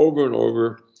out over and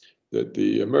over that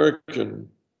the American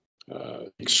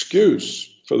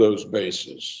excuse for those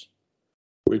bases,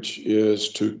 which is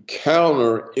to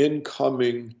counter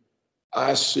incoming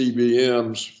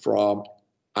ICBMs from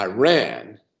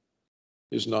Iran,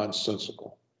 is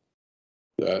nonsensical.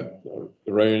 That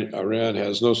Iran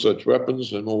has no such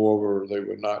weapons, and moreover, they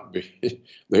would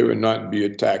not be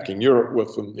attacking Europe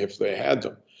with them if they had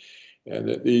them. And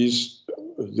that these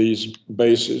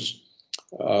bases,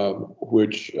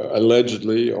 which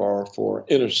allegedly are for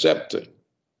intercepting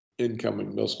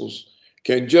incoming missiles,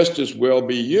 can just as well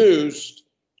be used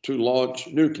to launch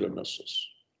nuclear missiles.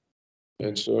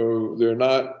 And so they're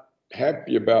not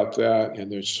happy about that,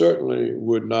 and they certainly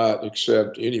would not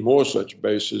accept any more such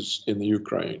bases in the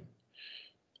Ukraine.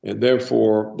 And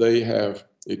therefore, they have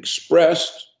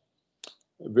expressed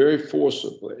very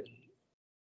forcibly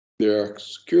their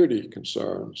security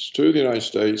concerns to the United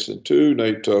States and to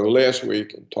NATO last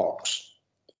week in talks.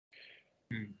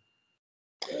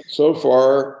 So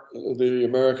far, the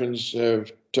Americans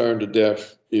have turned a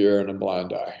deaf ear and a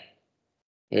blind eye,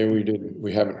 and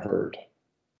we haven't heard.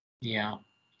 Yeah.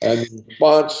 And the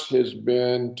response has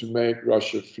been to make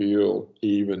Russia feel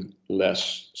even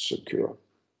less secure.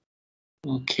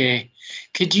 Okay.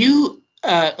 Could you,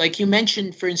 like you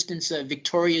mentioned, for instance,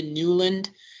 Victoria Nuland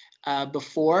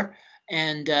before,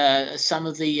 and some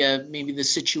of the maybe the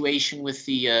situation with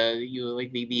the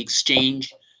the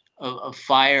exchange of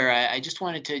fire. I just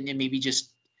wanted to maybe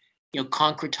just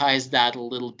concretize that a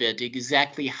little bit.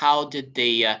 Exactly how did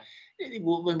they?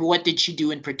 What did she do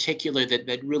in particular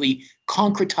that really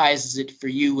concretizes it for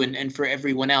you and for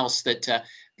everyone else that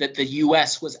that the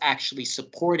U.S. was actually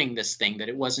supporting this thing, that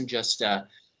it wasn't just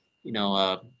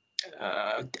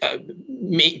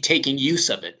taking use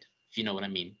of it, if you know what I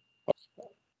mean?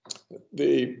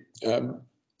 The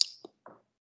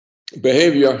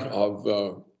behavior of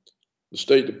the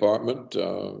State Department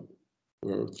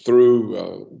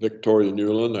through Victoria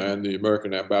Nuland and the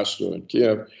American ambassador in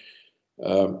Kiev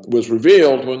was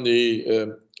revealed when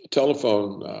the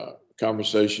telephone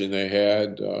conversation they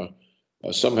had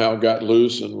somehow got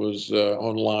loose and was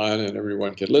online and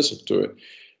everyone could listen to it.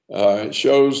 It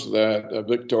shows that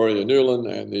Victoria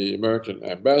Nuland and the American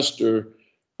ambassador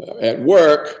at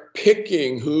work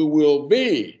picking who will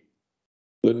be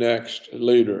the next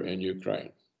leader in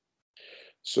Ukraine.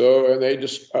 So they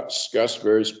discuss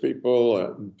various people,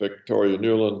 and Victoria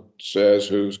Nuland says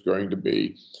who's going to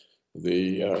be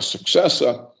the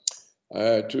successor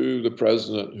to the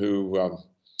president who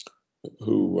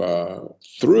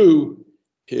through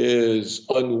his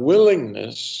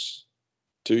unwillingness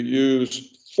to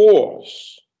use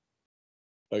force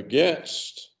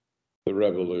against the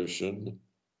revolution,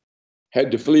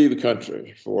 had to flee the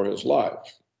country for his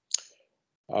life.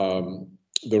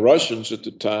 The Russians at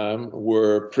the time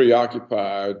were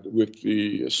preoccupied with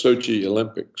the Sochi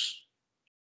Olympics.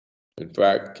 In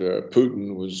fact,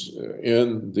 Putin was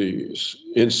in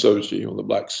Sochi on the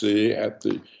Black Sea at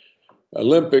the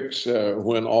Olympics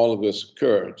when all of this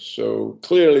occurred. So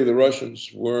clearly the Russians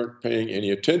weren't paying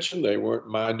any attention. They weren't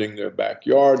minding their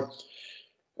backyard.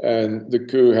 And the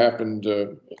coup happened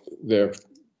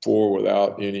therefore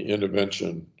without any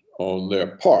intervention on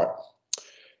their part.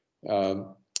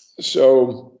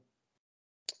 So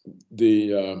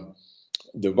the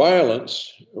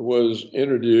violence was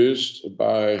introduced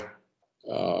by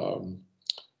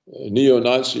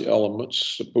neo-Nazi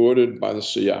elements supported by the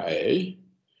CIA,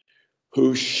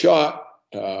 who shot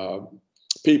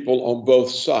people on both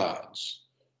sides.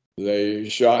 They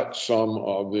shot some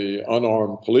of the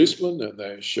unarmed policemen and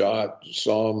they shot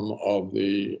some of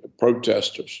the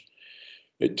protesters.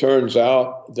 It turns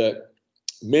out that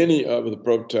many of the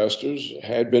protesters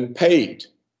had been paid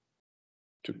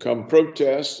to come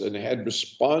protest and had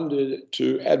responded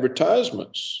to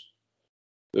advertisements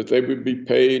that they would be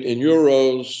paid in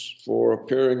euros for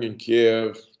appearing in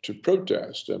Kiev to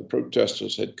protest. And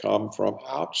protesters had come from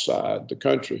outside the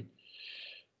country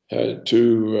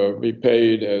to be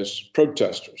paid as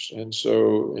protesters. And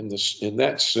so in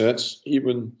that sense,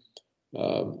 even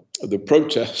the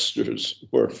protesters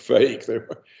were fake. There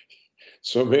were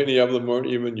so many of them weren't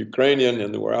even Ukrainian,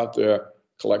 and they were out there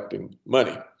collecting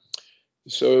money.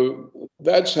 So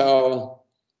that's how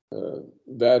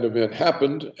that event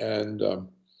happened, and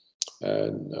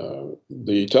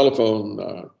the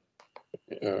telephone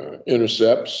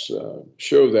intercepts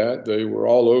show that. They were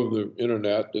all over the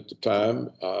internet at the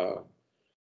time.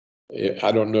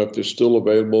 I don't know if they're still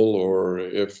available or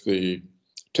if the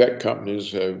tech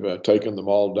companies have taken them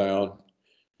all down.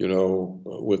 You know,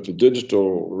 with the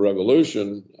digital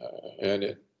revolution and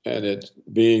it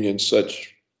being in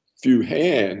such few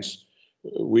hands,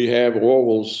 we have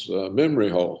Orwell's memory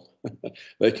hole.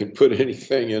 They can put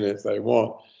anything in it they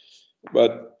want.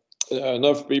 But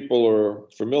enough people are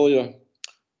familiar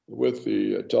with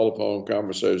the telephone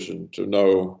conversation to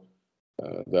know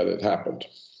that it happened.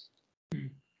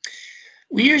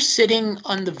 We are sitting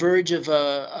on the verge of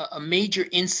a major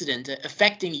incident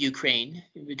affecting Ukraine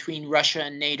between Russia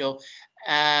and NATO.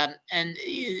 And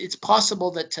it's possible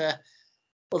that,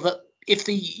 if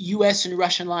the US and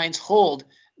Russian lines hold,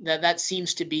 that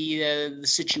seems to be the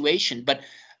situation. But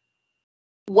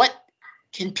what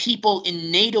can people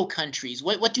in NATO countries,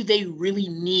 what do they really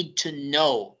need to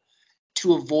know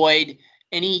to avoid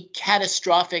any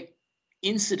catastrophic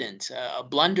incident, a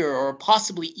blunder, or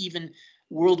possibly even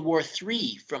World War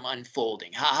III from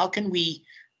unfolding? How can we,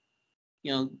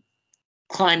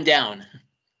 climb down?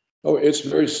 Oh, it's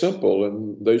very simple,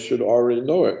 and they should already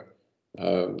know it.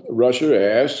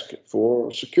 Russia asked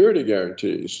for security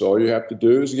guarantees, so all you have to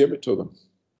do is give it to them.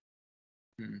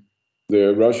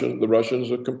 The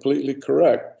Russians are completely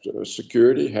correct.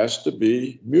 Security has to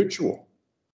be mutual.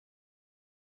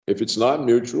 If it's not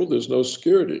mutual, there's no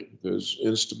security. There's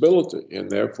instability, and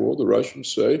therefore the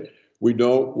Russians say, we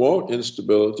don't want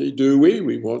instability, do we?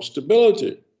 We want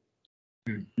stability.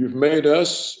 You've made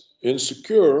us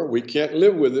insecure. We can't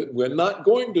live with it. We're not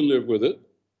going to live with it.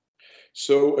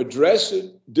 So address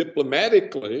it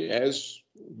diplomatically as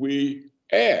we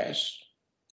asked.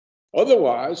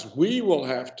 Otherwise, we will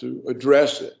have to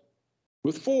address it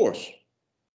with force,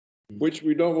 which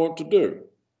we don't want to do.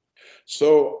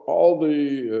 So all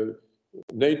the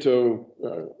NATO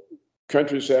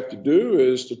countries have to do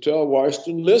is to tell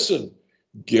Washington, listen,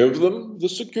 give them the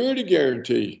security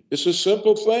guarantee. It's a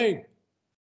simple thing.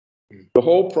 The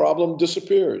whole problem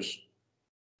disappears.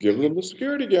 Give them the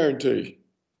security guarantee.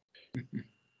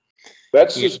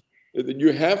 That's just,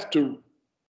 you have to,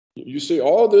 you see,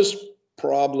 all this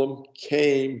problem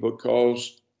came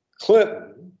because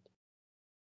Clinton,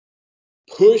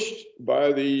 pushed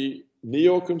by the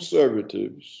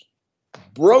neoconservatives,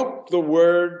 broke the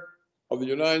word of the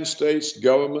United States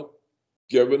government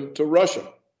given to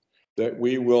Russia, that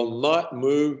we will not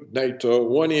move NATO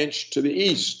 1 inch to the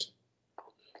east.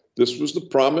 This was the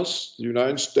promise the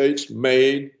United States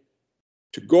made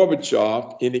to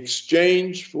Gorbachev in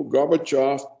exchange for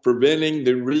Gorbachev preventing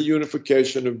the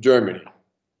reunification of Germany.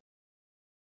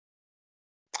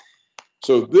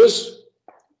 So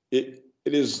it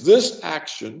is this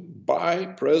action by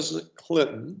President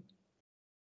Clinton,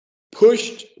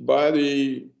 pushed by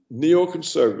the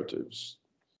neoconservatives,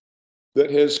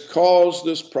 that has caused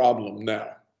this problem now.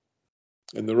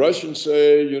 And the Russians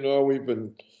say, we've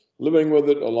been living with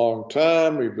it a long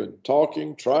time. We've been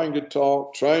talking, trying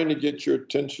to get your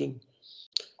attention.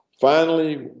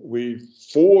 Finally, we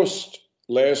forced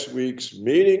last week's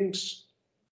meetings.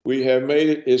 We have made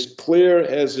it as clear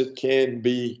as it can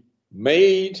be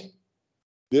made.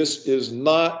 This is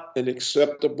not an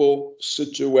acceptable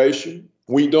situation.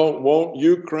 We don't want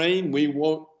Ukraine. We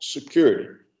want security.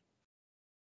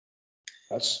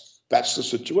 That's the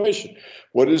situation.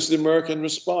 What is the American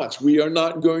response? We are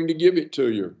not going to give it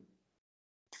to you.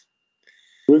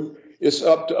 It's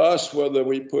up to us whether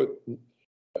we put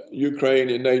Ukraine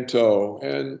in NATO,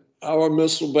 and our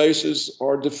missile bases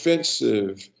are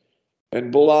defensive,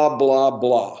 and blah, blah,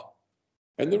 blah.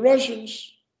 And the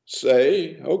Russians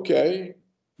say, okay,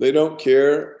 they don't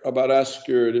care about our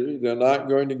security. They're not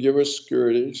going to give us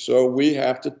security, so we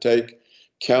have to take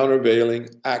countervailing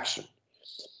action.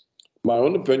 My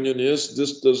own opinion is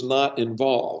this does not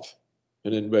involve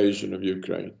an invasion of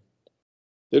Ukraine.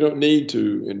 They don't need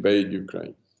to invade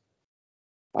Ukraine.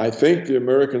 I think the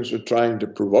Americans are trying to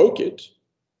provoke it,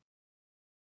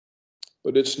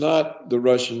 but it's not the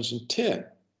Russians' intent.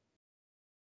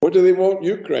 What do they want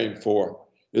Ukraine for?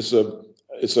 It's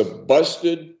a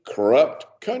busted, corrupt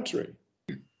country.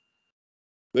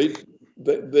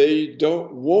 They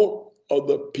don't want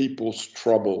other people's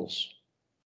troubles.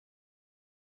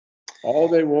 All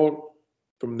they want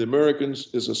from the Americans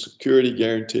is a security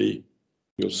guarantee.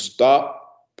 You'll stop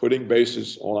putting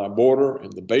bases on our border,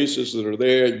 and the bases that are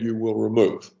there, you will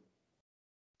remove.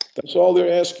 That's all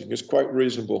they're asking. It's quite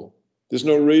reasonable. There's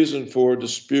no reason for a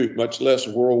dispute, much less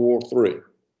World War III.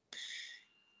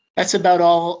 That's about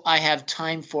all I have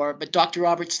time for. But Dr.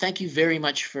 Roberts, thank you very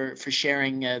much for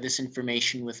sharing this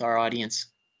information with our audience.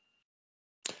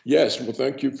 Yes, well,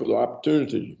 thank you for the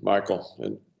opportunity,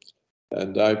 Michael.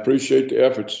 And I appreciate the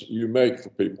efforts you make for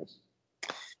people.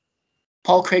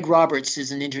 Paul Craig Roberts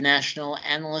is an international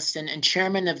analyst and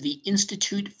chairman of the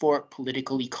Institute for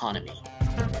Political Economy.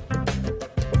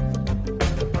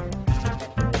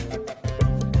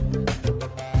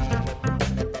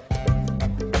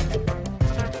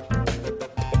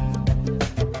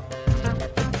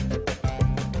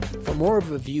 For more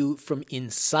of a view from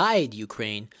inside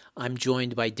Ukraine, I'm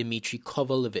joined by Dmitry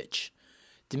Kovalovich.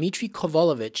 Dmitry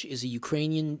Kovalovich is a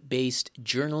Ukrainian-based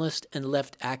journalist and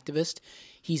left activist.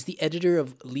 He's the editor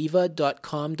of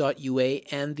Leva.com.ua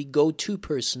and the go-to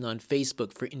person on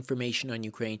Facebook for information on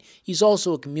Ukraine. He's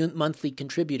also a monthly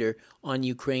contributor on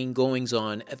Ukraine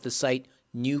goings-on at the site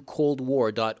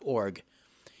newcoldwar.org.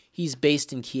 He's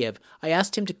based in Kiev. I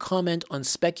asked him to comment on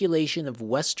speculation of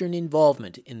Western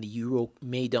involvement in the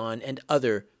Euromaidan and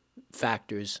other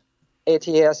factors. 8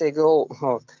 years ago,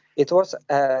 it was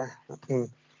a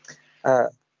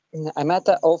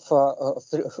matter of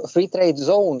free trade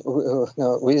zone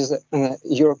with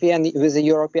the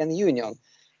European Union.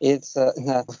 It's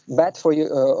bad for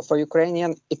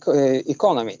Ukrainian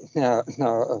economy,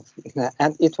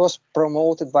 and it was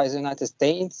promoted by the United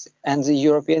States and the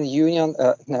European Union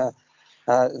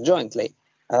jointly.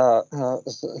 So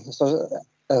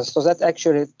that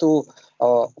actually to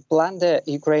plan the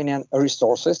Ukrainian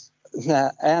resources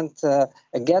and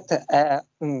get a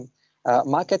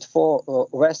market for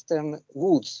Western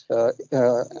goods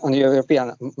on the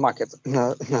European market.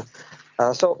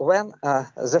 So when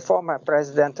the former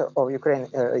president of Ukraine,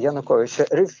 Yanukovych,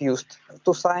 refused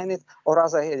to sign it, or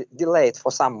rather delayed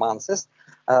for some months,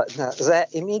 there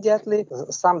immediately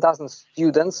some dozen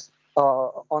students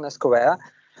on a square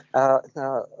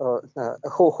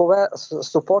who were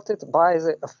supported by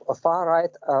the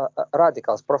far-right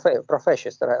radicals,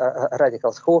 pro-fascist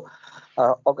radicals, who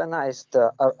organized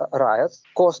riots,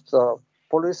 caused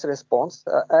police response,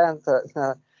 and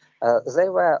they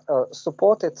were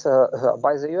supported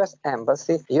by the U.S.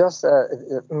 Embassy. U.S.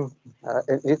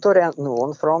 Victoria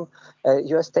Nuland from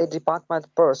U.S. State Department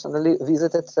personally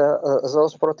visited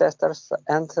those protesters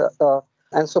and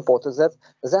supported that.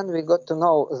 Then we got to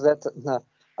know that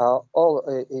all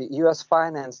U.S.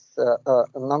 financed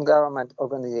non-government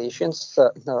organizations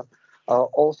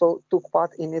also took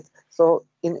part in it. So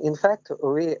in fact,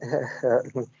 we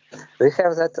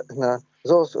have that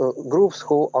those groups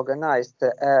who organized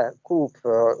a coup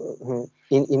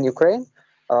in Ukraine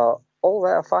all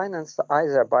were financed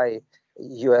either by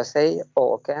USA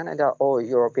or Canada or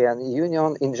European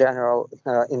Union in general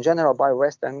by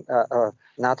Western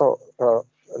NATO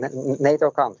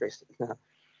countries.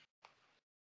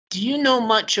 Do you know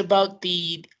much about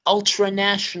the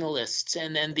ultra-nationalists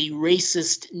and the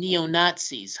racist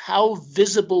neo-Nazis? How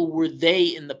visible were they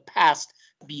in the past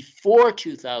before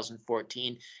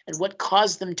 2014, and what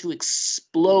caused them to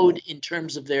explode in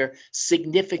terms of their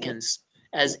significance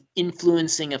as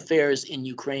influencing affairs in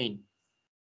Ukraine?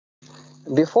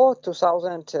 Before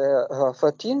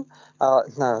 2013,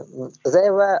 they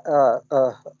were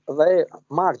very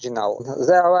marginal.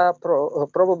 There were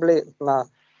probably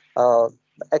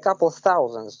a couple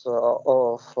thousands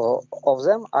of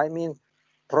them, I mean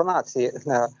pro-Nazi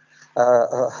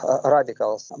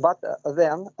radicals. But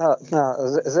then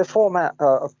the former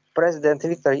President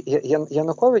Viktor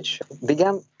Yanukovych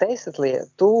began tacitly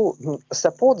to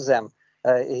support them.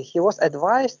 He was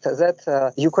advised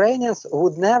that Ukrainians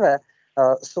would never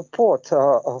support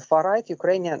far-right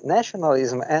Ukrainian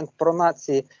nationalism and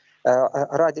pro-Nazi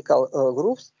radical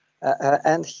groups.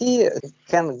 And he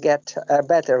can get a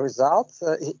better result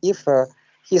if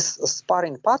his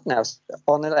sparring partners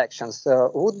on elections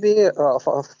would be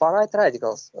far-right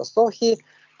radicals. So he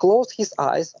closed his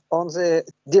eyes on the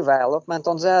development,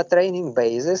 on the training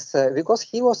basis, because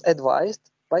he was advised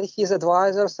by his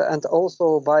advisors and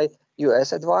also by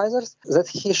US advisors that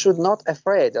he should not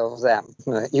afraid of them.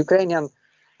 Ukrainian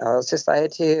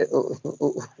society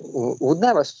would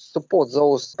never support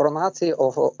those pro-Nazi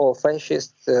or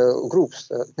fascist groups,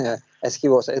 as he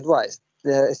was advised.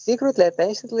 Secretly,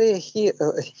 tacitly,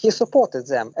 he supported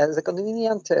them as a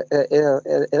convenient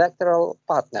electoral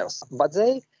partners. But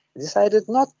they decided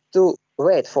not to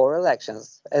wait for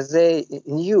elections, as they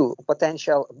knew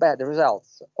potential bad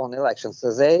results on elections.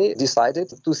 They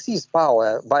decided to seize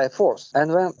power by force.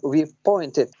 And when we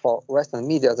pointed for Western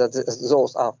media that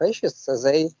those are fascists,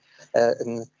 they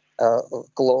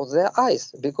closed their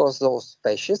eyes, because those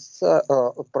fascists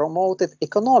promoted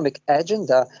economic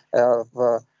agenda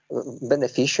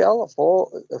beneficial for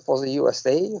the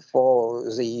USA, for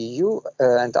the EU,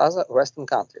 and other Western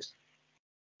countries.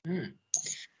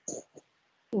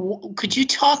 Could you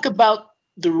talk about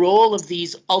the role of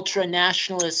these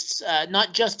ultra-nationalists,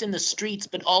 not just in the streets,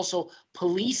 but also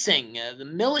policing, the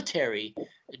military,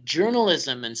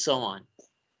 journalism, and so on?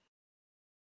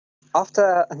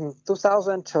 After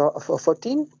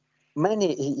 2014,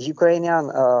 many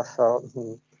Ukrainian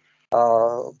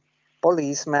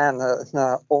policemen,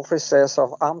 officers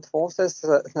of armed forces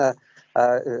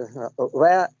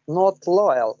were not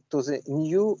loyal to the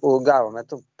new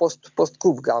government,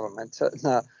 post-coup government,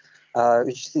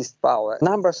 which seized power.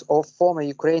 Numbers of former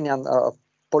Ukrainian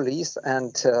police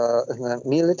and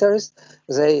militaries,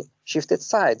 they shifted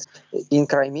sides. In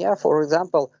Crimea, for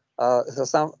example,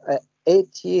 some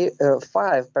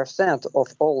 85%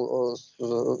 of all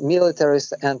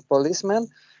militaries and policemen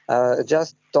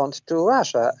just turned to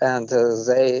Russia, and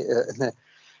they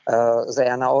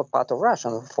are now part of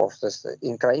Russian forces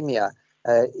in Crimea.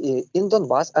 In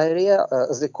Donbass area,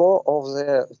 the core of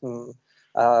the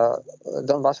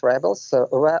Donbass rebels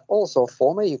were also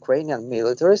former Ukrainian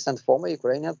militaries and former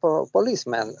Ukrainian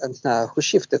policemen who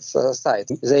shifted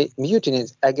sides. They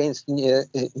mutinied against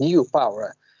new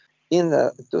power. In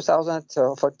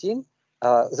 2014,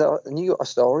 the new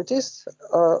authorities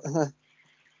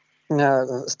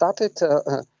started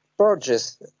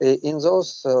purges in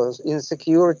those in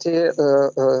security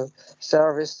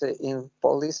service, in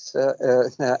police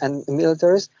and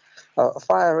militaries,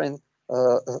 firing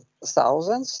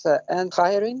thousands and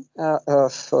hiring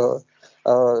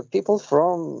people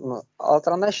from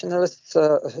ultra-nationalist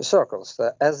circles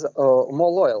as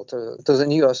more loyal to the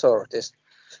new authorities.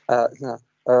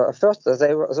 First,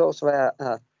 those were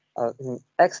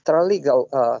extra-legal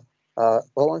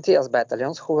volunteers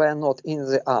battalions who were not in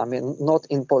the army, not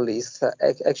in police,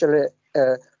 actually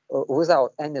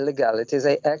without any legality.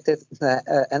 They acted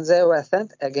and they were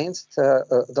sent against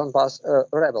Donbass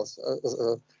rebels.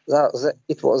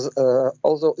 It was,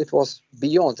 although it was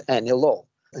beyond any law.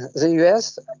 The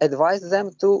US advised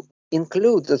them to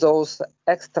include those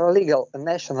extra-legal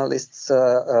nationalists,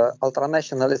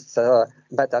 ultra-nationalist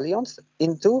battalions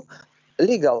into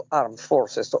legal armed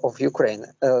forces of Ukraine.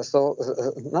 So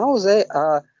now they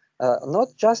are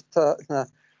not just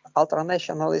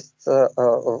ultra-nationalist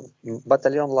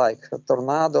battalion like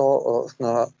Tornado, or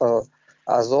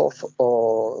Azov,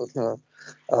 or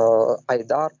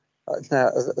Aidar.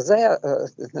 They are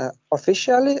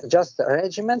officially just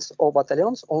regiments or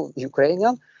battalions of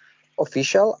Ukrainian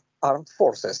official armed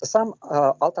forces. Some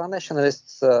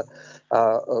ultra-nationalists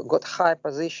got high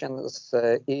positions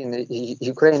in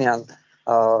Ukrainian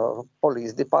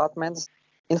police departments.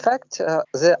 In fact,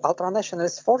 the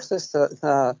ultra-nationalist forces,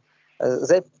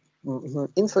 they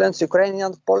influence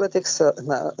Ukrainian politics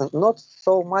not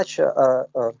so much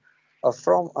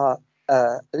from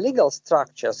legal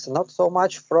structures, not so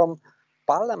much from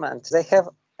parliament. They have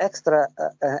extra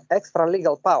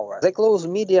legal power. They close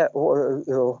media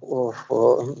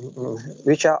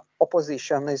which are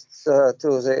oppositionists to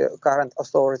the current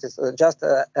authorities, just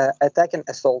attacking,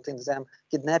 assaulting them,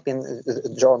 kidnapping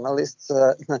journalists,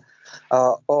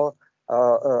 or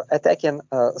attacking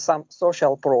some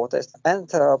social protests,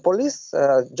 and police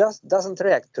just doesn't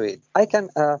react to it. I can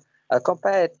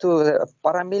compare it to the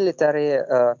paramilitary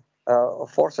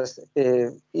forces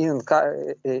in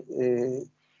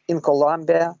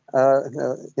Colombia,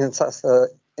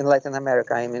 in Latin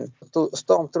America. I mean, to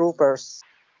stormtroopers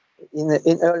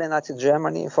in early Nazi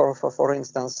Germany, for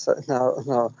instance,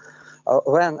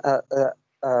 when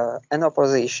an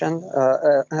opposition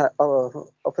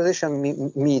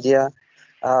media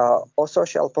or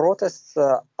social protests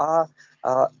are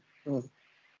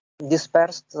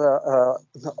dispersed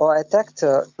or attacked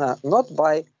not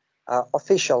by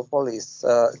official police,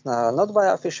 not by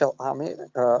official army,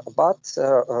 but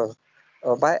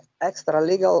by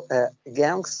extra-legal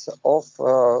gangs of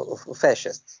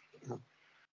fascists.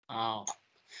 Wow.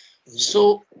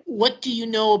 So what do you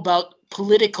know about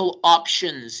political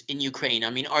options in Ukraine? I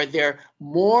mean, are there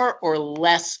more or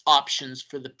less options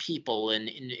for the people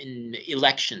in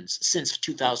elections since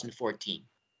 2014?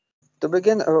 To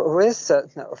begin with,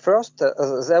 first,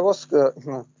 there was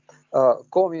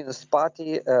Communist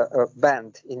Party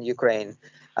banned in Ukraine.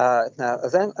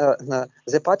 Then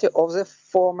the party of the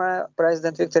former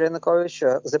President Viktor Yanukovych,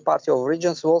 the Party of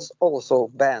Regions, was also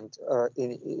banned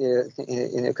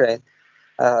in Ukraine.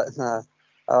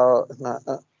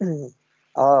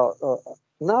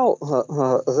 Now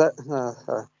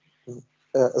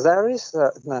there is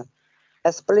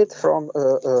a split from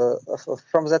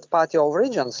that Party of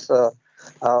Regions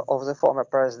of the former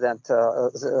president.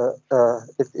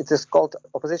 It is called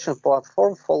Opposition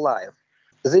Platform for Life.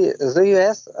 The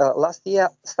US last year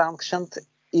sanctioned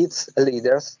its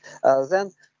leaders.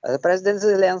 Then President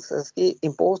Zelensky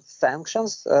imposed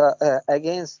sanctions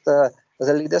against the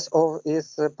leaders of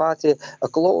his party,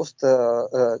 closed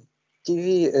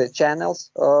TV channels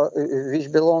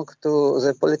which belong to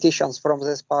the politicians from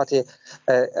this party,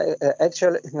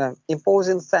 actually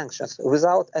imposing sanctions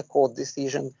without a court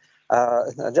decision.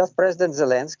 Just President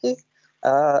Zelensky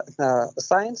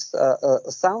signs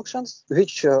sanctions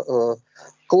which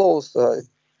close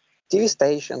TV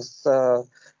stations,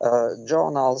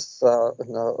 journals,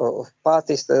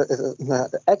 parties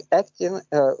acting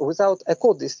without a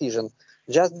court decision,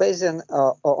 just based on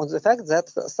the fact that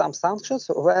some sanctions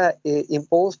were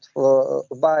imposed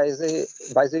by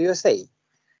the USA.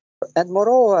 And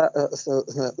moreover,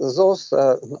 those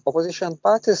opposition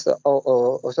parties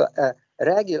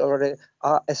regularly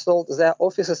are assaulted. Their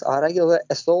offices are regularly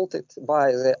assaulted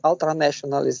by the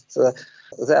ultra-nationalists.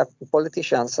 Their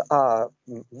politicians are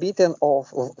beaten or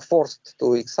forced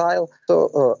to exile.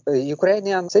 So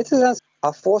Ukrainian citizens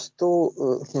are forced to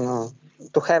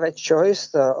have a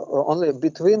choice only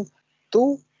between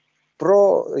two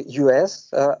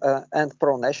pro-US and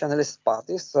pro-nationalist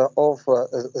parties of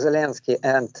Zelensky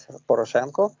and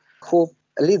Poroshenko, who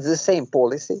lead the same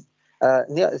policy.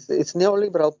 It's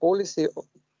neoliberal policy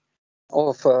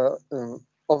of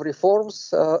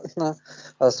reforms,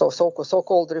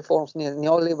 so-called reforms,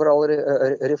 neoliberal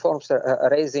reforms,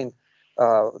 raising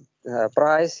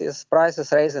prices,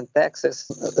 raising taxes.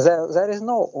 There is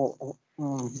no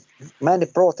many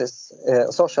protests,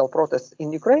 social protests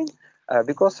in Ukraine,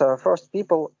 because first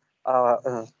people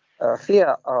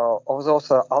fear of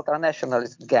those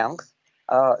ultra-nationalist gangs.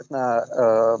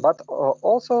 But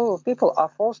also people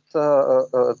are forced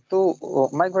to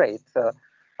migrate.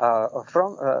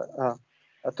 From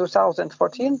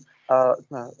 2014,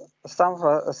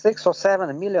 some 6 or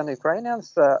 7 million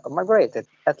Ukrainians migrated,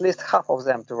 at least half of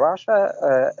them to Russia,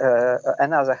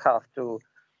 another half to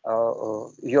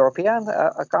European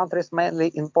countries,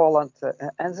 mainly in Poland,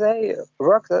 and they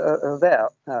work there.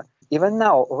 Even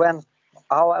now, when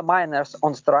our miners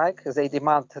on strike, they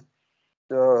demand to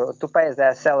pay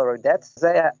their salary debts,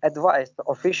 they are advised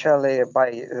officially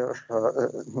by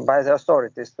the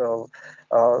authorities. So,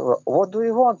 what do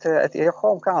you want at your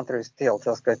home country still?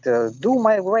 Just do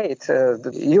migrate.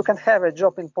 You can have a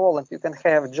job in Poland, you can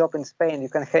have a job in Spain, you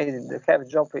can have a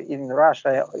job in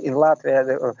Russia, in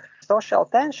Latvia. Social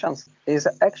tensions is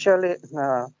actually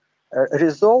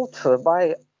resolved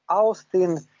by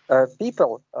ousting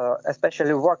people,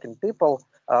 especially working people,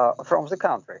 from the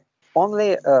country.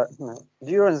 Only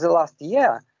during the last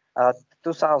year,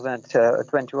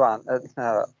 2021,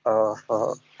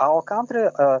 our country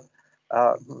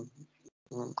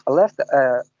left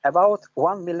about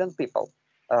 1 million people.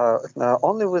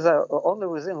 Only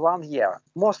within 1 year.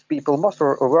 Most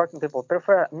working people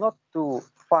prefer not to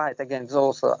fight against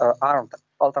those armed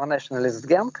ultranationalist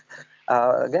gangs,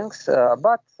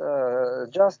 but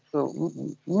just to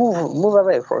move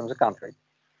away from the country.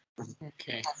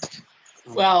 Okay.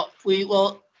 Well,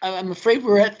 I'm afraid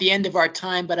we're at the end of our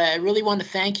time, but I really want to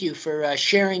thank you for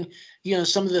sharing,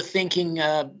 some of the thinking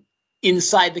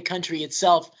inside the country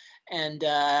itself, and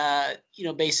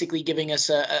basically giving us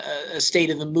a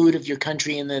state of the mood of your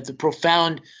country and the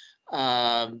profound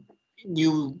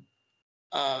new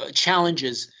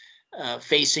challenges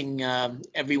facing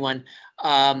everyone.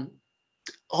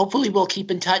 Hopefully, we'll keep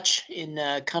in touch in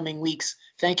coming weeks.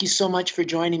 Thank you so much for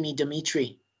joining me,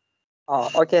 Dmitry.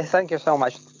 Okay, thank you so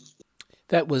much.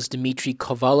 That was Dmitry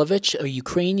Kovalovich, a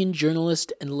Ukrainian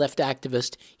journalist and left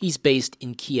activist. He's based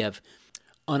in Kiev.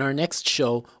 On our next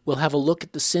show, we'll have a look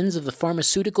at the sins of the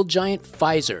pharmaceutical giant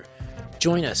Pfizer.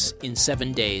 Join us in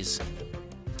 7 days.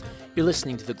 You're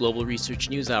listening to the Global Research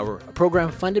News Hour, a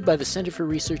program funded by the Center for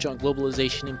Research on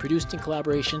Globalization and produced in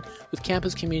collaboration with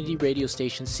campus community radio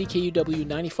station CKUW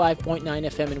 95.9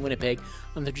 FM in Winnipeg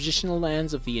on the traditional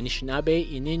lands of the Anishinaabe,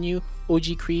 Ininu,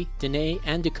 Oji-Cree, Dene,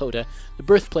 and Dakota, the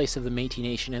birthplace of the Métis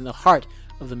Nation and the heart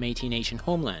of the Métis Nation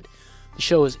homeland. The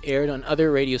show is aired on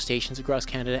other radio stations across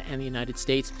Canada and the United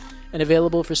States and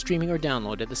available for streaming or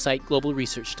download at the site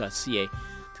globalresearch.ca.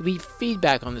 To leave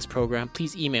feedback on this program,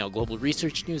 please email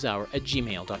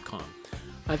globalresearchnewshour@gmail.com.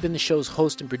 I've been the show's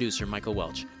host and producer, Michael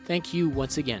Welch. Thank you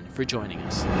once again for joining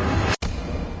us.